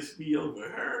gonna diss me over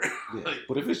her? Yeah. Like,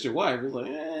 but if it's your wife, it's like,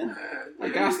 I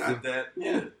got that.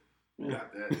 Yeah.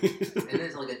 Got that. And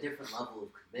there's like a different level of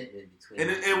commitment between. And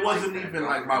it wasn't even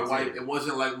like my wife. It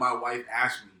wasn't like my wife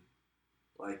asked me,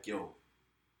 like, yo,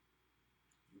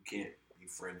 you can't be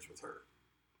friends with her.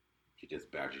 She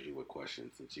just badgered you with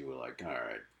questions, and you were like, all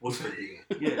right. What's her deal?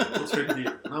 Yeah, what's her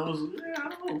deal? And I was like, yeah, I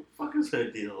don't know. What the fuck is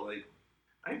her deal? Like,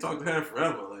 I ain't talked to her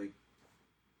forever. Like,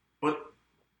 but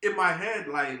in my head,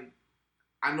 like,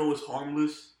 I know it's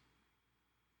harmless.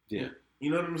 Yeah. You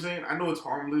know what I'm saying? I know it's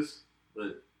harmless,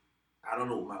 but I don't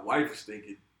know what my wife is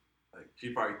thinking. Like,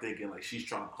 she's probably thinking, like, she's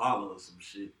trying to holler or some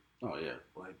shit. Oh, yeah.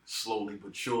 Like, slowly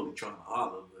but surely trying to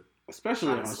holler. But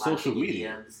especially on social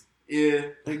media. DMs.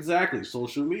 yeah. Exactly.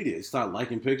 Social media. You start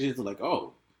liking pictures. They're like,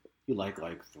 oh, you like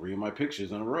 3 of my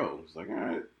pictures in a row. It's like, all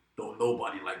right. Don't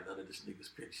nobody like none of this nigga's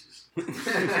pictures.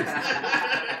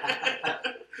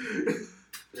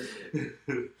 This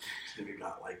nigga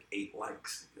got like 8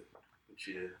 likes. But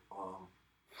yeah,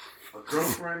 a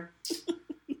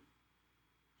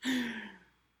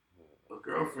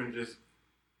girlfriend just,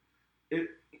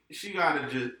 she gotta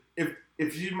just,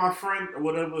 if she's my friend or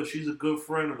whatever, she's a good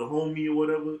friend or the homie or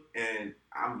whatever, and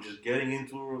I'm just getting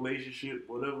into a relationship,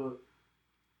 whatever,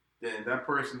 then that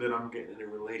person that I'm getting in a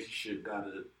relationship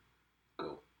gotta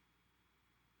go.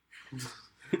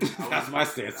 That's my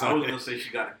stance. I was gonna say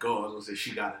she gotta go. I was gonna say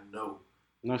she gotta know.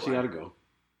 No, she gotta go.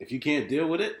 If you can't deal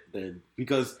with it, then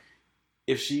because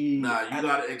if she you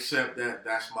gotta accept that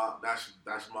that's my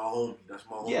homie. That's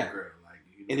my homie girl. Like,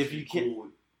 you know, and if you can't, cool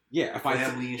with if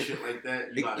family and shit like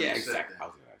that, you gotta accept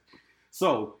that.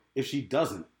 So if she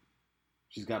doesn't,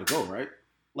 she's gotta go, right?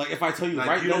 Like if I tell you like,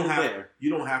 right then and there, you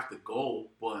don't have to go,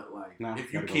 but like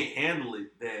if you can't handle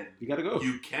it, then you gotta go.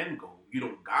 You can go. You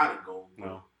don't gotta go.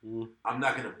 No. I'm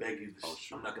not gonna beg you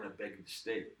to. I'm not gonna beg you to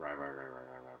stay. Right.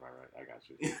 I got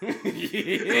you.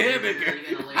 Yeah, nigga.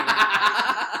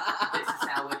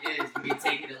 how it is. You can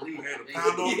take it or leave Had a it.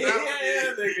 pound on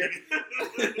Yeah,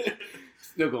 nigga.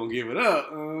 Still gonna give it up.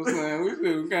 You know what I'm saying? We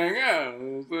still gonna hang out. You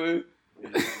know what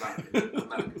I'm saying? I'm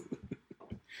not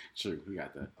True, we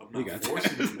got that. I'm We not got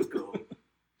forcing that. you to go.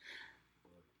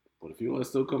 But if you want to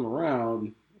still come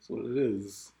around, that's what it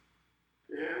is.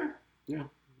 Yeah.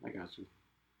 I got you.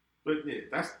 But yeah,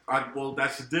 that's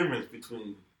the difference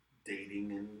between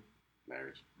dating and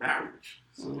Marriage.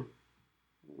 So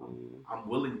I'm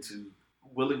willing to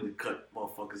cut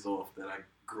motherfuckers off that I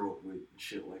grew up with and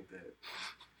shit like that.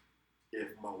 If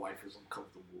my wife is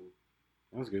uncomfortable.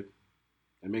 That's good.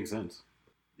 That makes sense.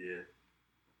 Yeah.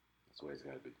 That's the way it's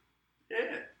gotta be.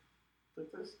 Yeah.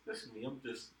 But that's me. I'm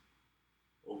just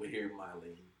over here in my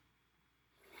lane.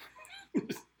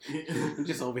 I'm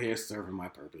just over here serving my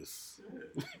purpose.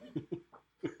 Yeah.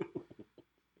 You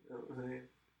know what I'm saying?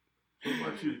 What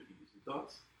about you, Keys? Your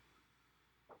thoughts?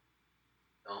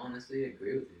 I honestly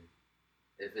agree with you.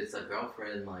 If it's a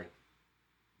girlfriend, like,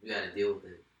 you gotta deal with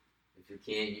it. If you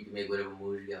can't, you can make whatever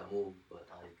moves you gotta move. But,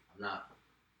 like, I'm not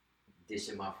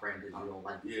dishing my friend because you don't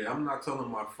like it. Yeah, I'm not telling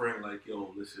my friend, like,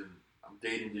 yo, listen, I'm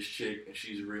dating this chick and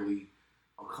she's really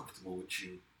uncomfortable with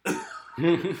you.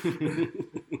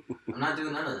 I'm not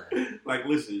doing none of that. Like,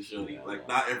 listen, Shorty, Yeah, like,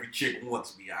 not every chick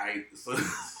wants me, alright? So,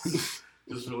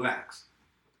 just relax.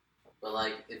 But,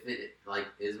 like, if it, like,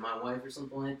 is my wife or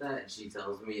something like that, and she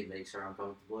tells me it makes her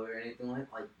uncomfortable or anything like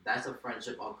that's a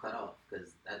friendship I'll cut off.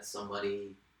 Because that's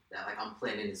somebody that, like, I'm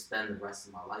planning to spend the rest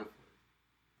of my life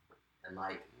with. And,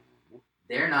 like,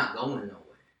 they're not going nowhere.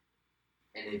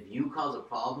 And if you cause a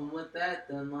problem with that,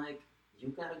 then, like, you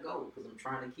gotta go. Because I'm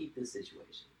trying to keep this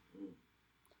situation.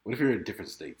 What if you're in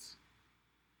different states?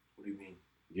 What do you mean?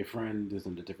 Your friend is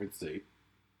in a different state,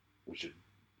 which is,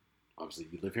 obviously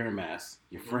you live here in Mass.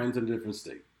 Your Mhm. friend's in a different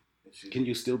state. Can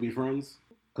you still be friends?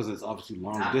 Because it's obviously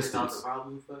long Not distance. the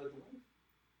problem for the wife.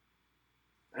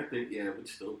 I think, yeah, but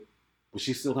still, Would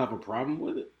she still have a problem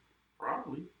with it?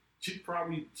 probably. She'd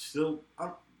probably still,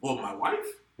 well, my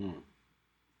wife?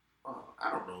 I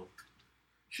don't know.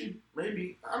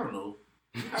 Maybe, I don't know.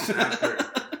 You have to ask her.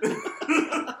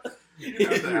 You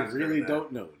have to You ask her really that.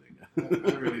 don't know,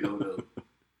 nigga. I really don't know.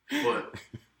 But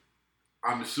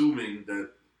I'm assuming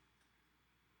that,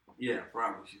 yeah,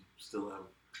 probably she still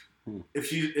have.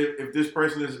 If this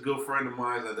person is a good friend of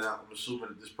mine, that I'm assuming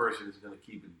that this person is going to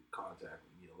keep in contact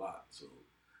with me a lot. So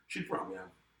she'd probably have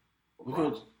a We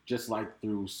problem. feel just like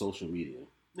through social media.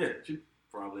 Yeah, she'd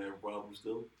probably have a problem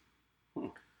still.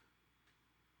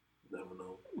 Never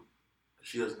know.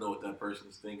 She doesn't know what that person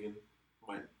is thinking.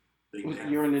 Might think they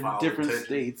have You're in foul different intentions.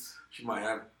 states. She might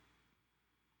have.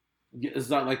 It's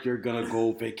not like you're gonna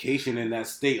go vacation in that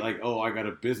state. Like, oh, I got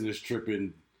a business trip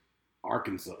in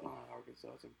Arkansas. Oh, Arkansas.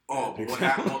 Oh, but what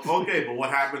happens? Okay, but what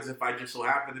happens if I just so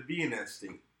happen to be in that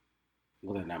state?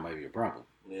 Well, then that might be a problem.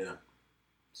 Yeah.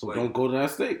 So Like- don't go to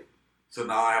that state. So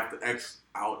now I have to X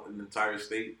out an entire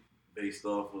state based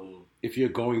off of. If you're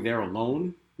going there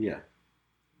alone, yeah.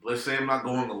 Let's say I'm not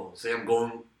going alone. Say I'm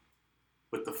going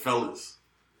with the fellas.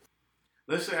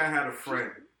 Let's say I had a friend.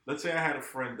 Let's say I had a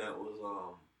friend that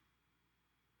was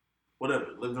whatever,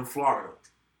 lived in Florida.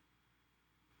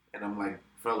 And I'm like,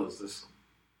 fellas,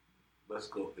 let's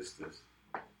go. It's this.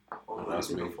 Oh, that's that's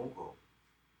a me. phone call.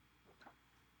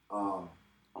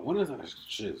 I wonder if that's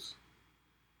shiz.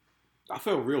 I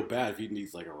feel real bad if he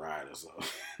needs like a ride or something.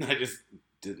 I just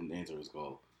didn't answer his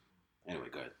call. Anyway,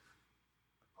 go ahead.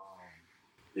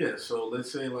 Yeah, so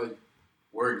let's say like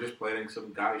we're just planning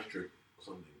some guy's trip or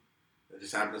something. That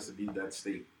just happens to be that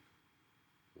state.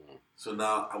 Mhm. So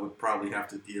now I would probably have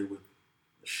to deal with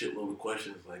a shitload of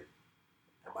questions like,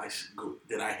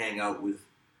 did I hang out with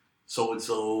so and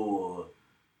so, or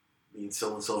me and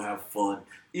so and so have fun?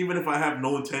 Even if I have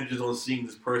no intentions on seeing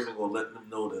this person or letting them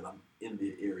know that I'm in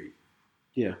the area.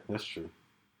 Yeah, that's true.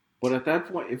 But at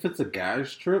that point, if it's a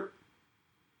guy's trip,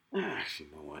 actually,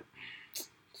 you know what?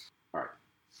 All right.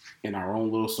 In our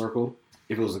own little circle,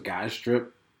 if it was a guy's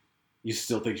trip, you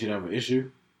still think you'd have an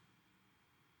issue?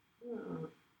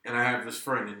 And I have this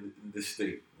friend in this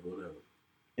state or whatever.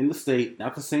 In the state,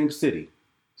 not the same city.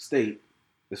 State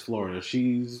is Florida.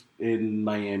 She's in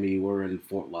Miami. We're in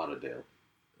Fort Lauderdale,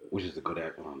 which is a good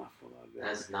app. Oh, not Fort Lauderdale.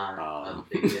 That's not a Um,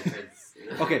 big difference.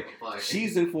 Okay, But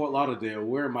she's in Fort Lauderdale.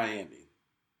 We're in Miami.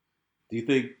 Do you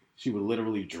think she would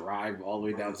literally drive all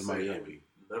the way down to Miami?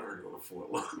 Never go to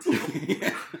Fort Lauderdale.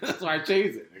 Yeah, that's why I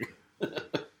changed it.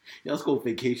 Yeah, let's go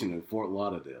vacation in Fort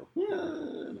Lauderdale.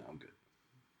 No, I'm good.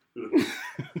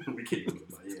 We can't go to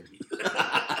Miami.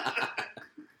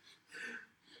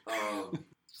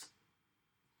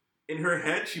 In her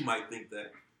head, she might think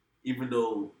that, even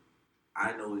though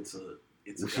I know it's a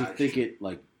Would she guy's think trip. it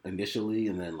like initially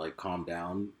and then like calm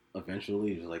down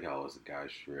eventually. Just like, oh, it's a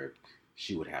guy's trip.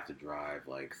 She would have to drive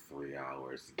like 3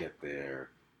 hours to get there,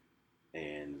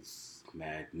 and it's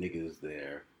mad niggas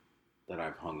there that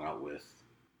I've hung out with,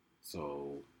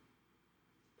 so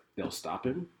they'll stop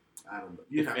him. I don't know.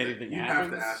 If anything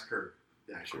happens, have to ask her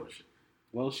that question.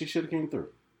 Well, she should have came through.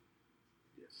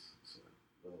 Yes. So,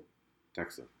 well,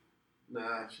 Text her.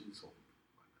 nah, she's home.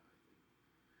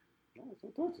 No, it's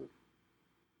not text her.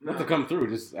 Not to come through,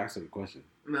 just ask her the question.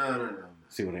 No.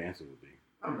 See what the answer would be.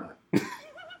 I'm not.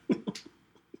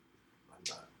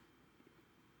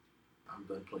 I'm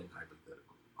done playing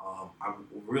hypothetical. I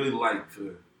would really like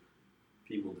for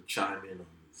people to chime in on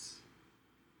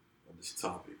this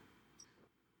topic.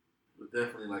 Would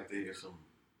definitely like to hear some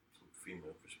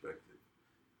female perspective.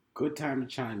 Good time to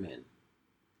chime in.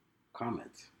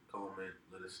 Comment.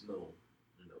 Let us know.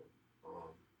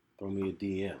 Throw me a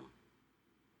DM.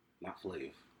 Not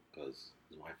Flav, because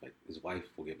his wife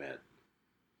will get mad.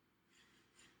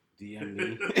 DM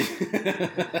me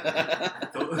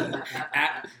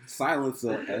at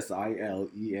Silencer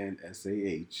SILENSAH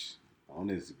on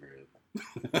Instagram.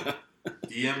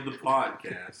 DM the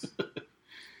podcast.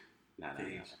 Nah.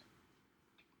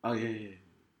 Oh yeah.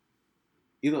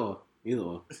 Either or.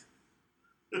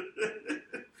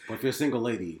 But if you're a single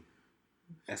lady,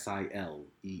 SILENSAH.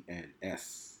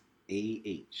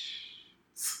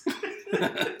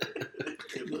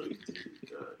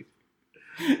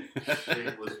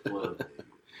 Shameless plug. There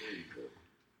you go.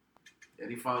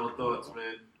 Any final thoughts,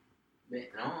 man? Man,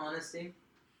 in all honesty,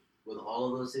 with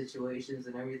all of those situations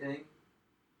and everything,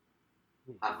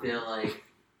 I feel like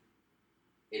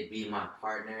it'd be my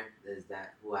partner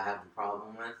who I have the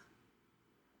problem with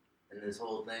in this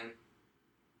whole thing.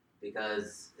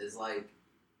 Because it's like,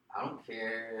 I don't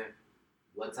care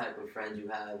what type of friend you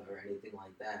have or anything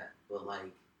like that, but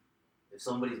like, if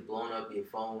somebody's blowing up your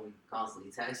phone,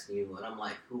 constantly texting you, and I'm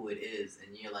like, who it is,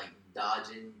 and you're like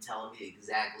dodging, telling me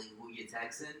exactly who you're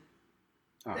texting,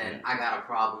 then I got a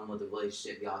problem with the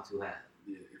relationship y'all two have.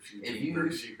 Yeah,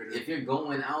 if you're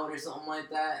going out or something like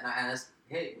that, and I ask,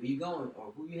 hey, where you going,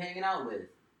 or who you hanging out with,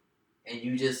 and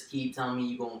you just keep telling me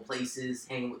you going places,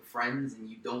 hanging with friends, and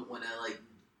you don't want to like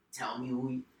tell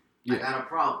me I got a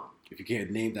problem. If you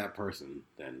can't name that person,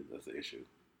 then that's the issue.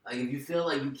 Like, if you feel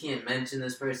like you can't mention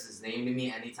this person's name to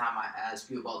me anytime I ask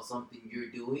you about something you're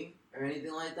doing or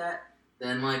anything like that,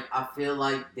 then, like, I feel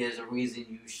like there's a reason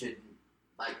you shouldn't,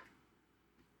 like,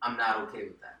 I'm not okay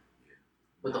with that. Yeah.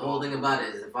 But the whole thing about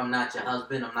it is, if I'm not your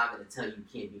husband, I'm not going to tell you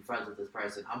can't be friends with this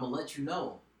person. I'm going to let you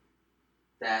know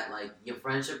that, like, your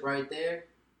friendship right there,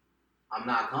 I'm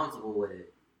not comfortable with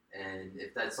it. And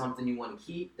if that's something you want to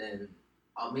keep, then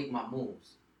I'll make my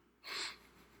moves.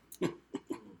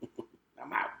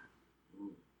 I'm out.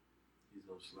 He's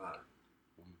no slide.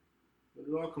 But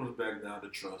it all comes back down to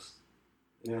trust.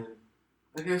 Yeah. And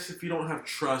I guess if you don't have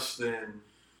trust, then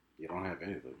you don't have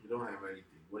anything. You don't have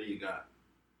anything. What do you got?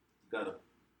 You got a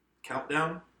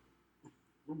countdown?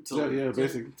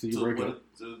 Basically, till you break up.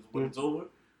 When it's over?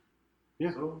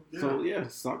 Yeah.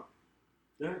 Stop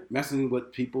messing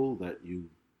with people that you...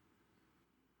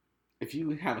 If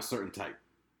you have a certain type,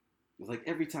 it's like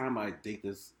every time I date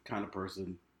this kind of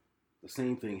person, the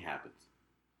same thing happens.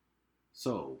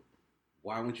 So,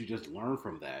 why wouldn't you just learn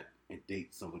from that and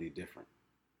date somebody different?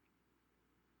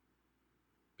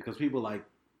 Because people like,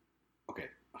 I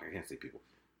can't say people.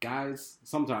 Guys,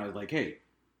 sometimes like, hey,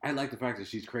 I like the fact that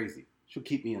she's crazy. She'll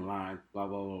keep me in line, blah,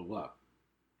 blah, blah, blah.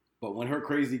 But when her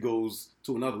crazy goes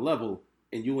to another level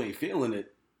and you ain't feeling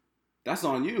it, that's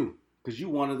on you. Because you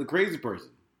wanted the crazy person.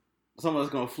 Someone's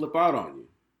going to flip out on you.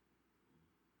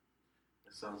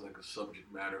 That sounds like a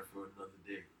subject matter for another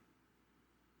day.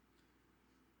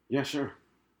 Yeah, sure.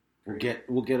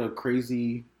 We'll get a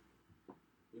crazy...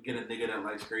 We get a nigga that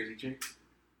likes crazy chicks?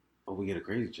 Oh, we get a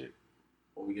crazy chick.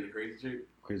 Oh, we get a crazy chick?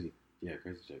 Crazy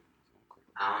chick.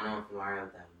 I don't know if I'm alright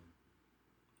with that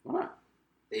one. Why not?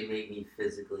 They make me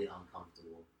physically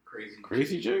uncomfortable.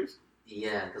 Crazy chicks?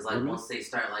 Yeah, because like once they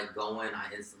start like going,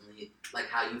 I instantly, like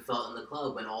how you felt in the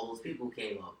club when all those people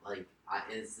came up, like I'm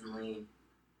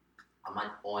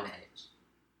like on edge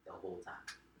the whole time.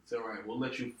 It's alright, we'll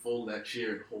let you fold that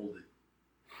chair and hold it.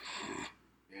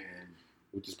 And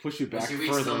we'll just push you back further. When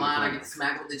she reaches the line, I get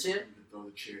smacked with the chair? You can throw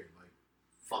the chair, like.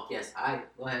 Fuck yes,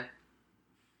 alright, go ahead.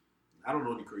 I don't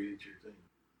know the crazy chair thing.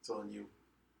 It's on you.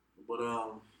 But,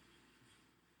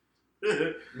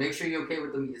 make sure you're okay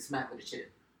with them getting smacked with the chair.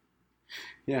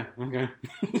 Yeah, okay.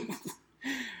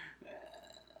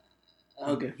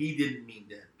 Okay. He didn't mean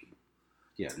that, people.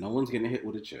 Yeah, no one's getting hit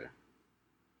with a chair.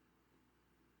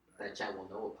 That chat will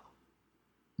know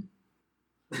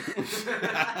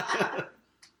about.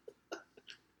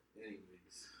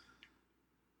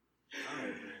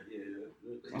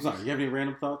 I'm sorry. You have any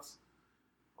random thoughts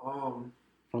from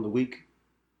the week?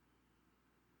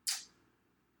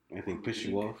 Anything piss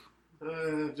you off?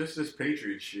 Just this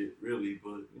Patriot shit, really.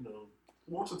 But who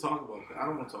wants to talk about that? I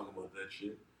don't want to talk about that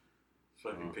shit.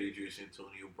 Fucking Patriots,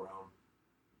 Antonio Brown,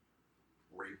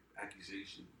 rape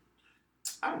accusation.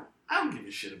 I don't give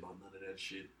a shit about none of that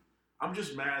shit. I'm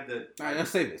just mad that. All right,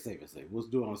 let's save it. We'll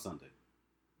do it on Sunday.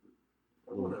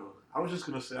 Whatever. I was just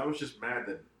mad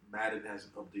that Madden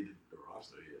hasn't updated the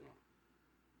roster yet.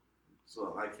 That's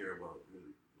all I care about,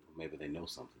 really. Maybe they know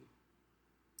something.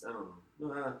 I don't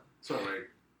know. It's all right.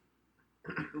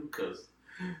 Because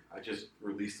I just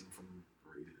released him from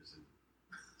Raiders and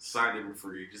signed him for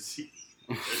free agency.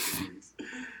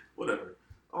 Whatever.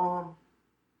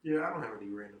 Yeah, I don't have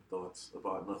any random thoughts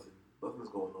about nothing. Nothing's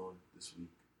going on this week.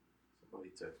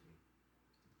 Somebody text me.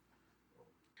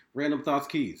 Random thoughts,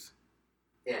 Keys.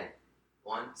 Yeah.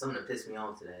 One, something that pissed me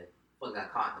off today. Fuck,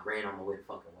 got caught in the rain on my way to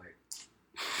fucking work.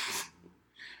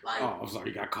 Like, I'm sorry,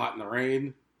 you got caught in the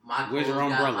rain? My Where's clothes your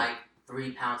umbrella? got like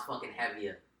 3 pounds fucking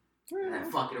heavier in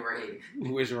that fucking rain.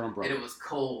 Where's your umbrella? And it was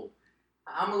cold.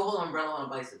 I'm gonna hold an umbrella on a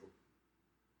bicycle.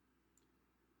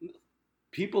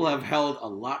 People have held a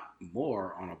lot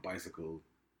more on a bicycle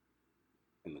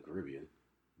in the Caribbean,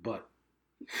 but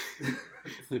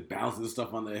bouncing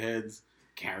stuff on their heads,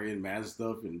 carrying mad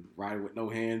stuff, and riding with no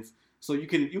hands. So you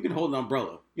can hold an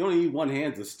umbrella. You only need one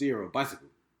hand to steer a bicycle.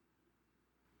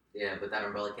 Yeah, but that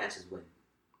umbrella catches wind.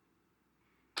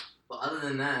 But other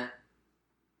than that,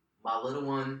 my little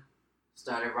one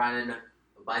started riding a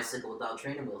bicycle without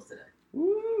training wheels today.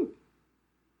 Woo!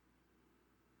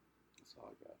 That's all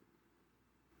I got.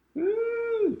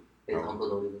 Woo! His uncle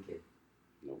don't even care.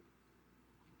 Nope.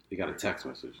 He got a text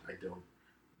message. I don't.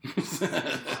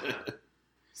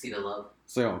 See the love?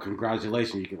 So,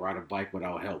 congratulations, you can ride a bike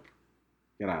without help.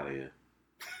 Get out of here.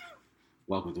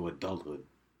 Welcome to adulthood.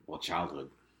 Well, childhood,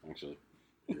 actually.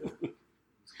 Yeah.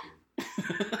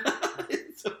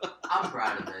 It's cool. I'm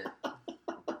proud of it.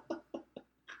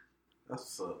 That's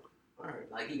what's up. All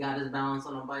right. Like, he got his balance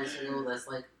on a bicycle. That's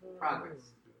like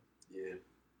progress. Yeah.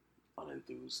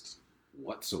 Unenthused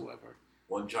whatsoever.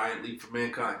 One giant leap for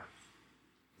mankind.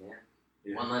 Yeah.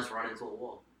 One less run into a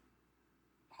wall.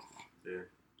 Yeah.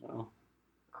 Oh.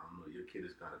 I don't know. Your kid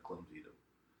is kind of clumsy, though.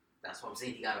 That's what I'm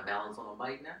saying. He got a balance on a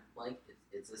bike now. Like,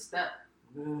 it's a step.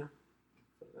 Yeah.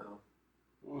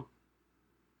 Well,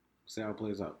 see how it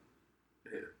plays out.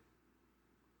 Yeah.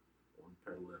 One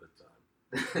pedal at a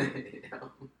time.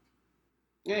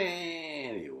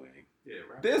 Anyway, Yeah,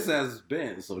 right. this has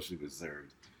been Socially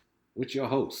Reserved with your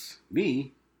hosts,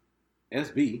 me,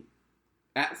 SB,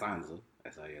 at Sansa,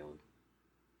 SILENSAH.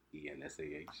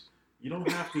 You don't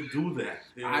have to do that.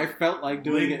 I felt like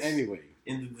doing it anyway.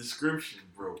 In the description,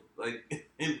 bro. Like,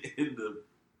 in the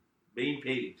main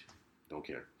page. Don't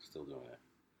care. Still doing that.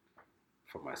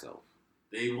 For myself.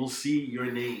 They will see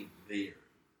your name there.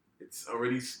 It's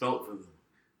already spelt for them.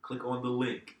 Click on the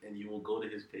link, and you will go to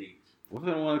his page. What if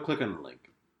they don't want to click on the link?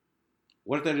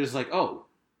 What if they're just like, oh,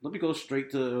 let me go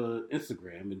straight to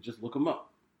Instagram and just look them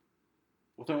up?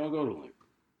 What if they don't want to go to the link?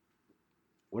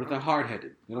 What if they're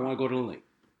hard-headed? They don't want to go to the link.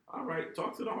 All right,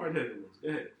 talk to the hard-headed ones. Go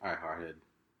ahead. All right, hard-headed.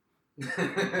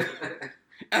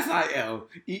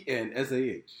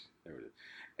 SILENSAH. There it is.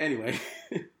 Anyway,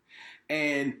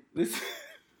 and this...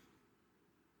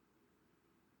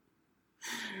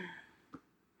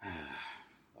 Lost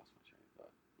my train of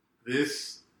thought.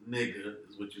 This nigga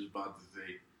is what you was about to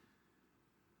say.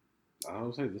 I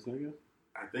don't say this nigga?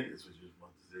 I think that's what you was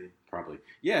about to say. Probably.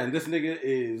 Yeah, and this nigga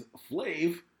is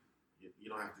Flav. You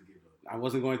don't have to give up. I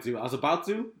wasn't going to. I was about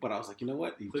to, but I was like, you know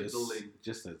what? He Click the link.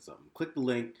 just said something. Click the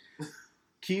link.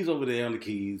 Keys over there on the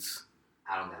keys.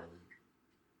 I don't got a link.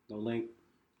 No link.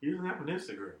 He doesn't have an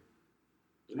Instagram.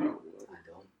 Do Oh, you? well, I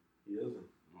don't. He doesn't.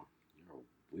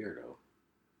 you're a weirdo.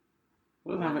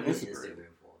 What doesn't have an What is Instagram?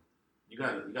 Instagram for? You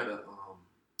got a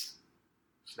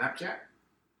Snapchat?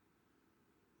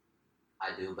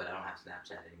 I do, but I don't have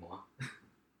Snapchat anymore.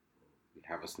 You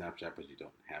have a Snapchat, but you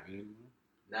don't have it anymore?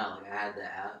 No, like I had the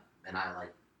app, and I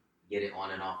like get it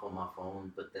on and off on my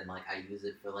phone, but then like I use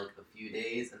it for like a few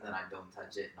days, and then I don't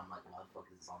touch it, and I'm like, why the fuck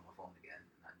is this on my phone again?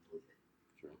 And I delete it.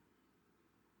 True.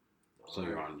 So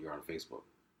you're on Facebook.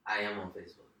 I am on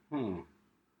Facebook.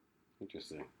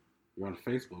 Interesting. You're on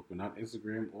Facebook, but not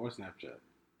Instagram or Snapchat.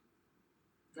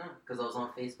 No, because I was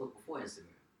on Facebook before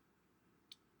Instagram.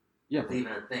 Yeah, It's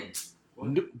even a thing.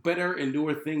 better and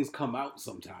newer things come out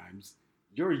sometimes.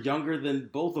 You're younger than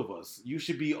both of us. You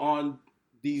should be on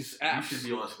these apps. You should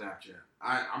be on Snapchat.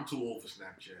 I'm too old for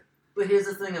Snapchat. But here's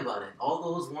the thing about it. All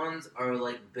those ones are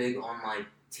like big on like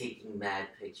taking mad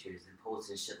pictures and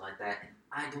posting shit like that, and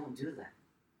I don't do that.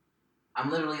 I'm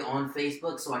literally on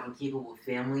Facebook so I can keep up with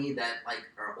family that like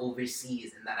are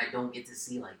overseas and that I don't get to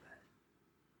see like that.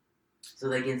 So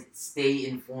they can stay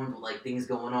informed with like things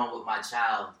going on with my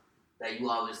child that you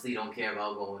obviously don't care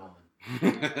about going on.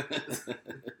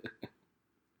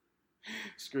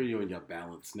 Screw you and your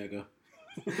balance, nigga.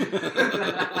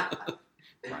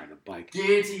 Riding a bike.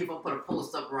 Guarantee if I put a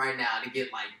post up right now to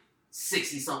get like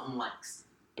 60 something likes.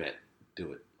 Bet.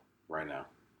 Do it. Right now.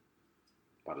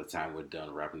 By the time we're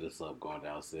done wrapping this up, going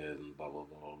downstairs and blah, blah,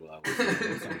 blah, blah,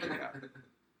 blah.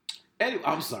 Anyway,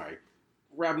 I'm sorry.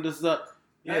 Wrapping this up.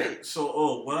 Yeah. Hey.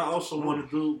 So, what I also want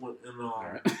to do,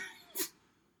 Right.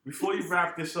 before you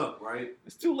wrap this up, right?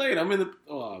 It's too late. I'm in the.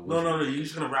 Oh, No. You're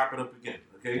just gonna wrap it up again,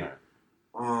 okay?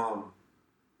 Right.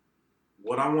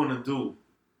 What I want to do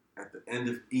at the end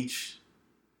of each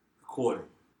recording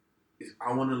is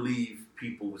I want to leave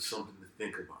people with something to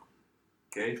think about,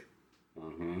 okay?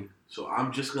 Mm-hmm. So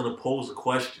I'm just gonna pose a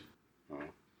question, Uh-huh.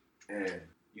 and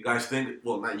you guys think.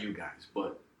 Well, not you guys,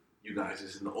 but you guys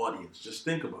as in the audience, just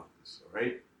think about this, all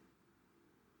right?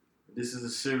 This is a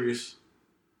serious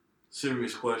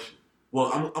question.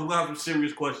 Well, I'm gonna have some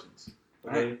serious questions,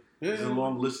 okay? Right. Yeah. This is a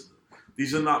long list.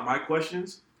 These are not my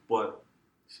questions, but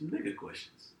some nigga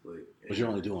questions. Like, But you're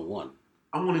only doing one.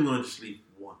 I'm only gonna just leave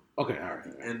one. Okay, all right.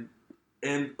 And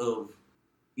end of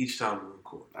each time we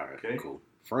record. All right, okay? cool.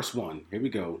 First one, here we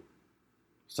go.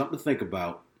 Something to think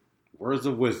about. Words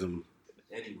of wisdom.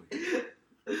 Anyway,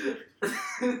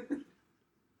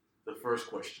 the first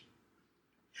question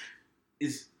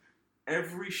is: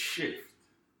 every shift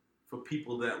for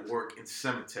people that work in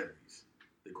cemeteries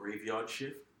the graveyard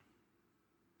shift?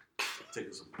 Take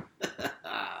us away.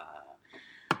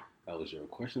 That was your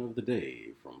question of the day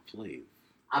from Flav.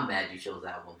 I'm mad you chose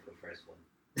that one for the first one.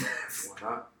 Why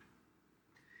not?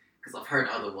 Because I've heard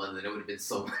other ones and it would have been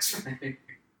so much better.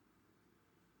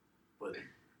 But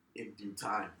in due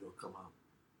time, they'll come out.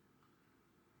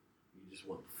 You just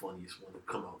want the funniest one to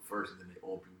come out first, and then they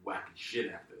all be whacking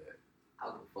shit after that.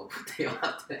 I'll go fuck what they all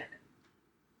after that.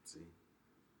 See,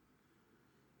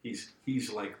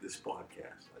 he's like this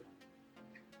podcast, like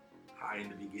high in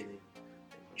the beginning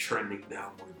and trending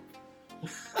downward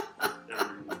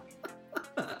every week.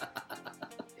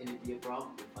 And it'd be a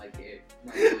problem if I cared. I'm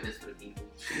not doing this for the people.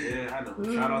 Yeah, I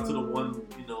know. Shout out to the one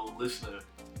listener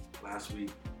last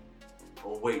week.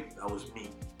 Oh wait, that was me.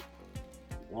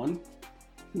 One?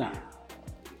 Nah.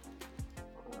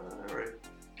 All right.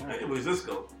 Anyways, let's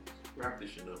go. Wrap this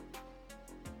shit up.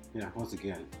 Yeah, once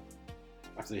again,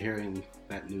 after hearing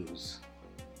that news,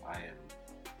 I am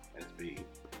SB.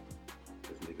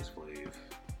 This nigga's Flav.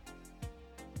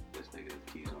 This nigga's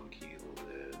keys on keys over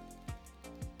there.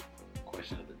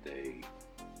 Question of the day,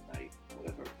 night,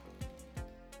 whatever.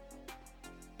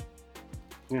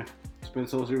 Yeah, it's been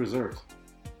socially reserved.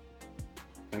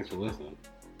 Thanks for listening.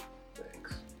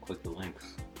 Thanks. Click the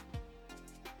links.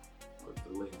 Click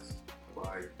the links.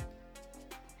 Bye.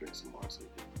 Drink some more.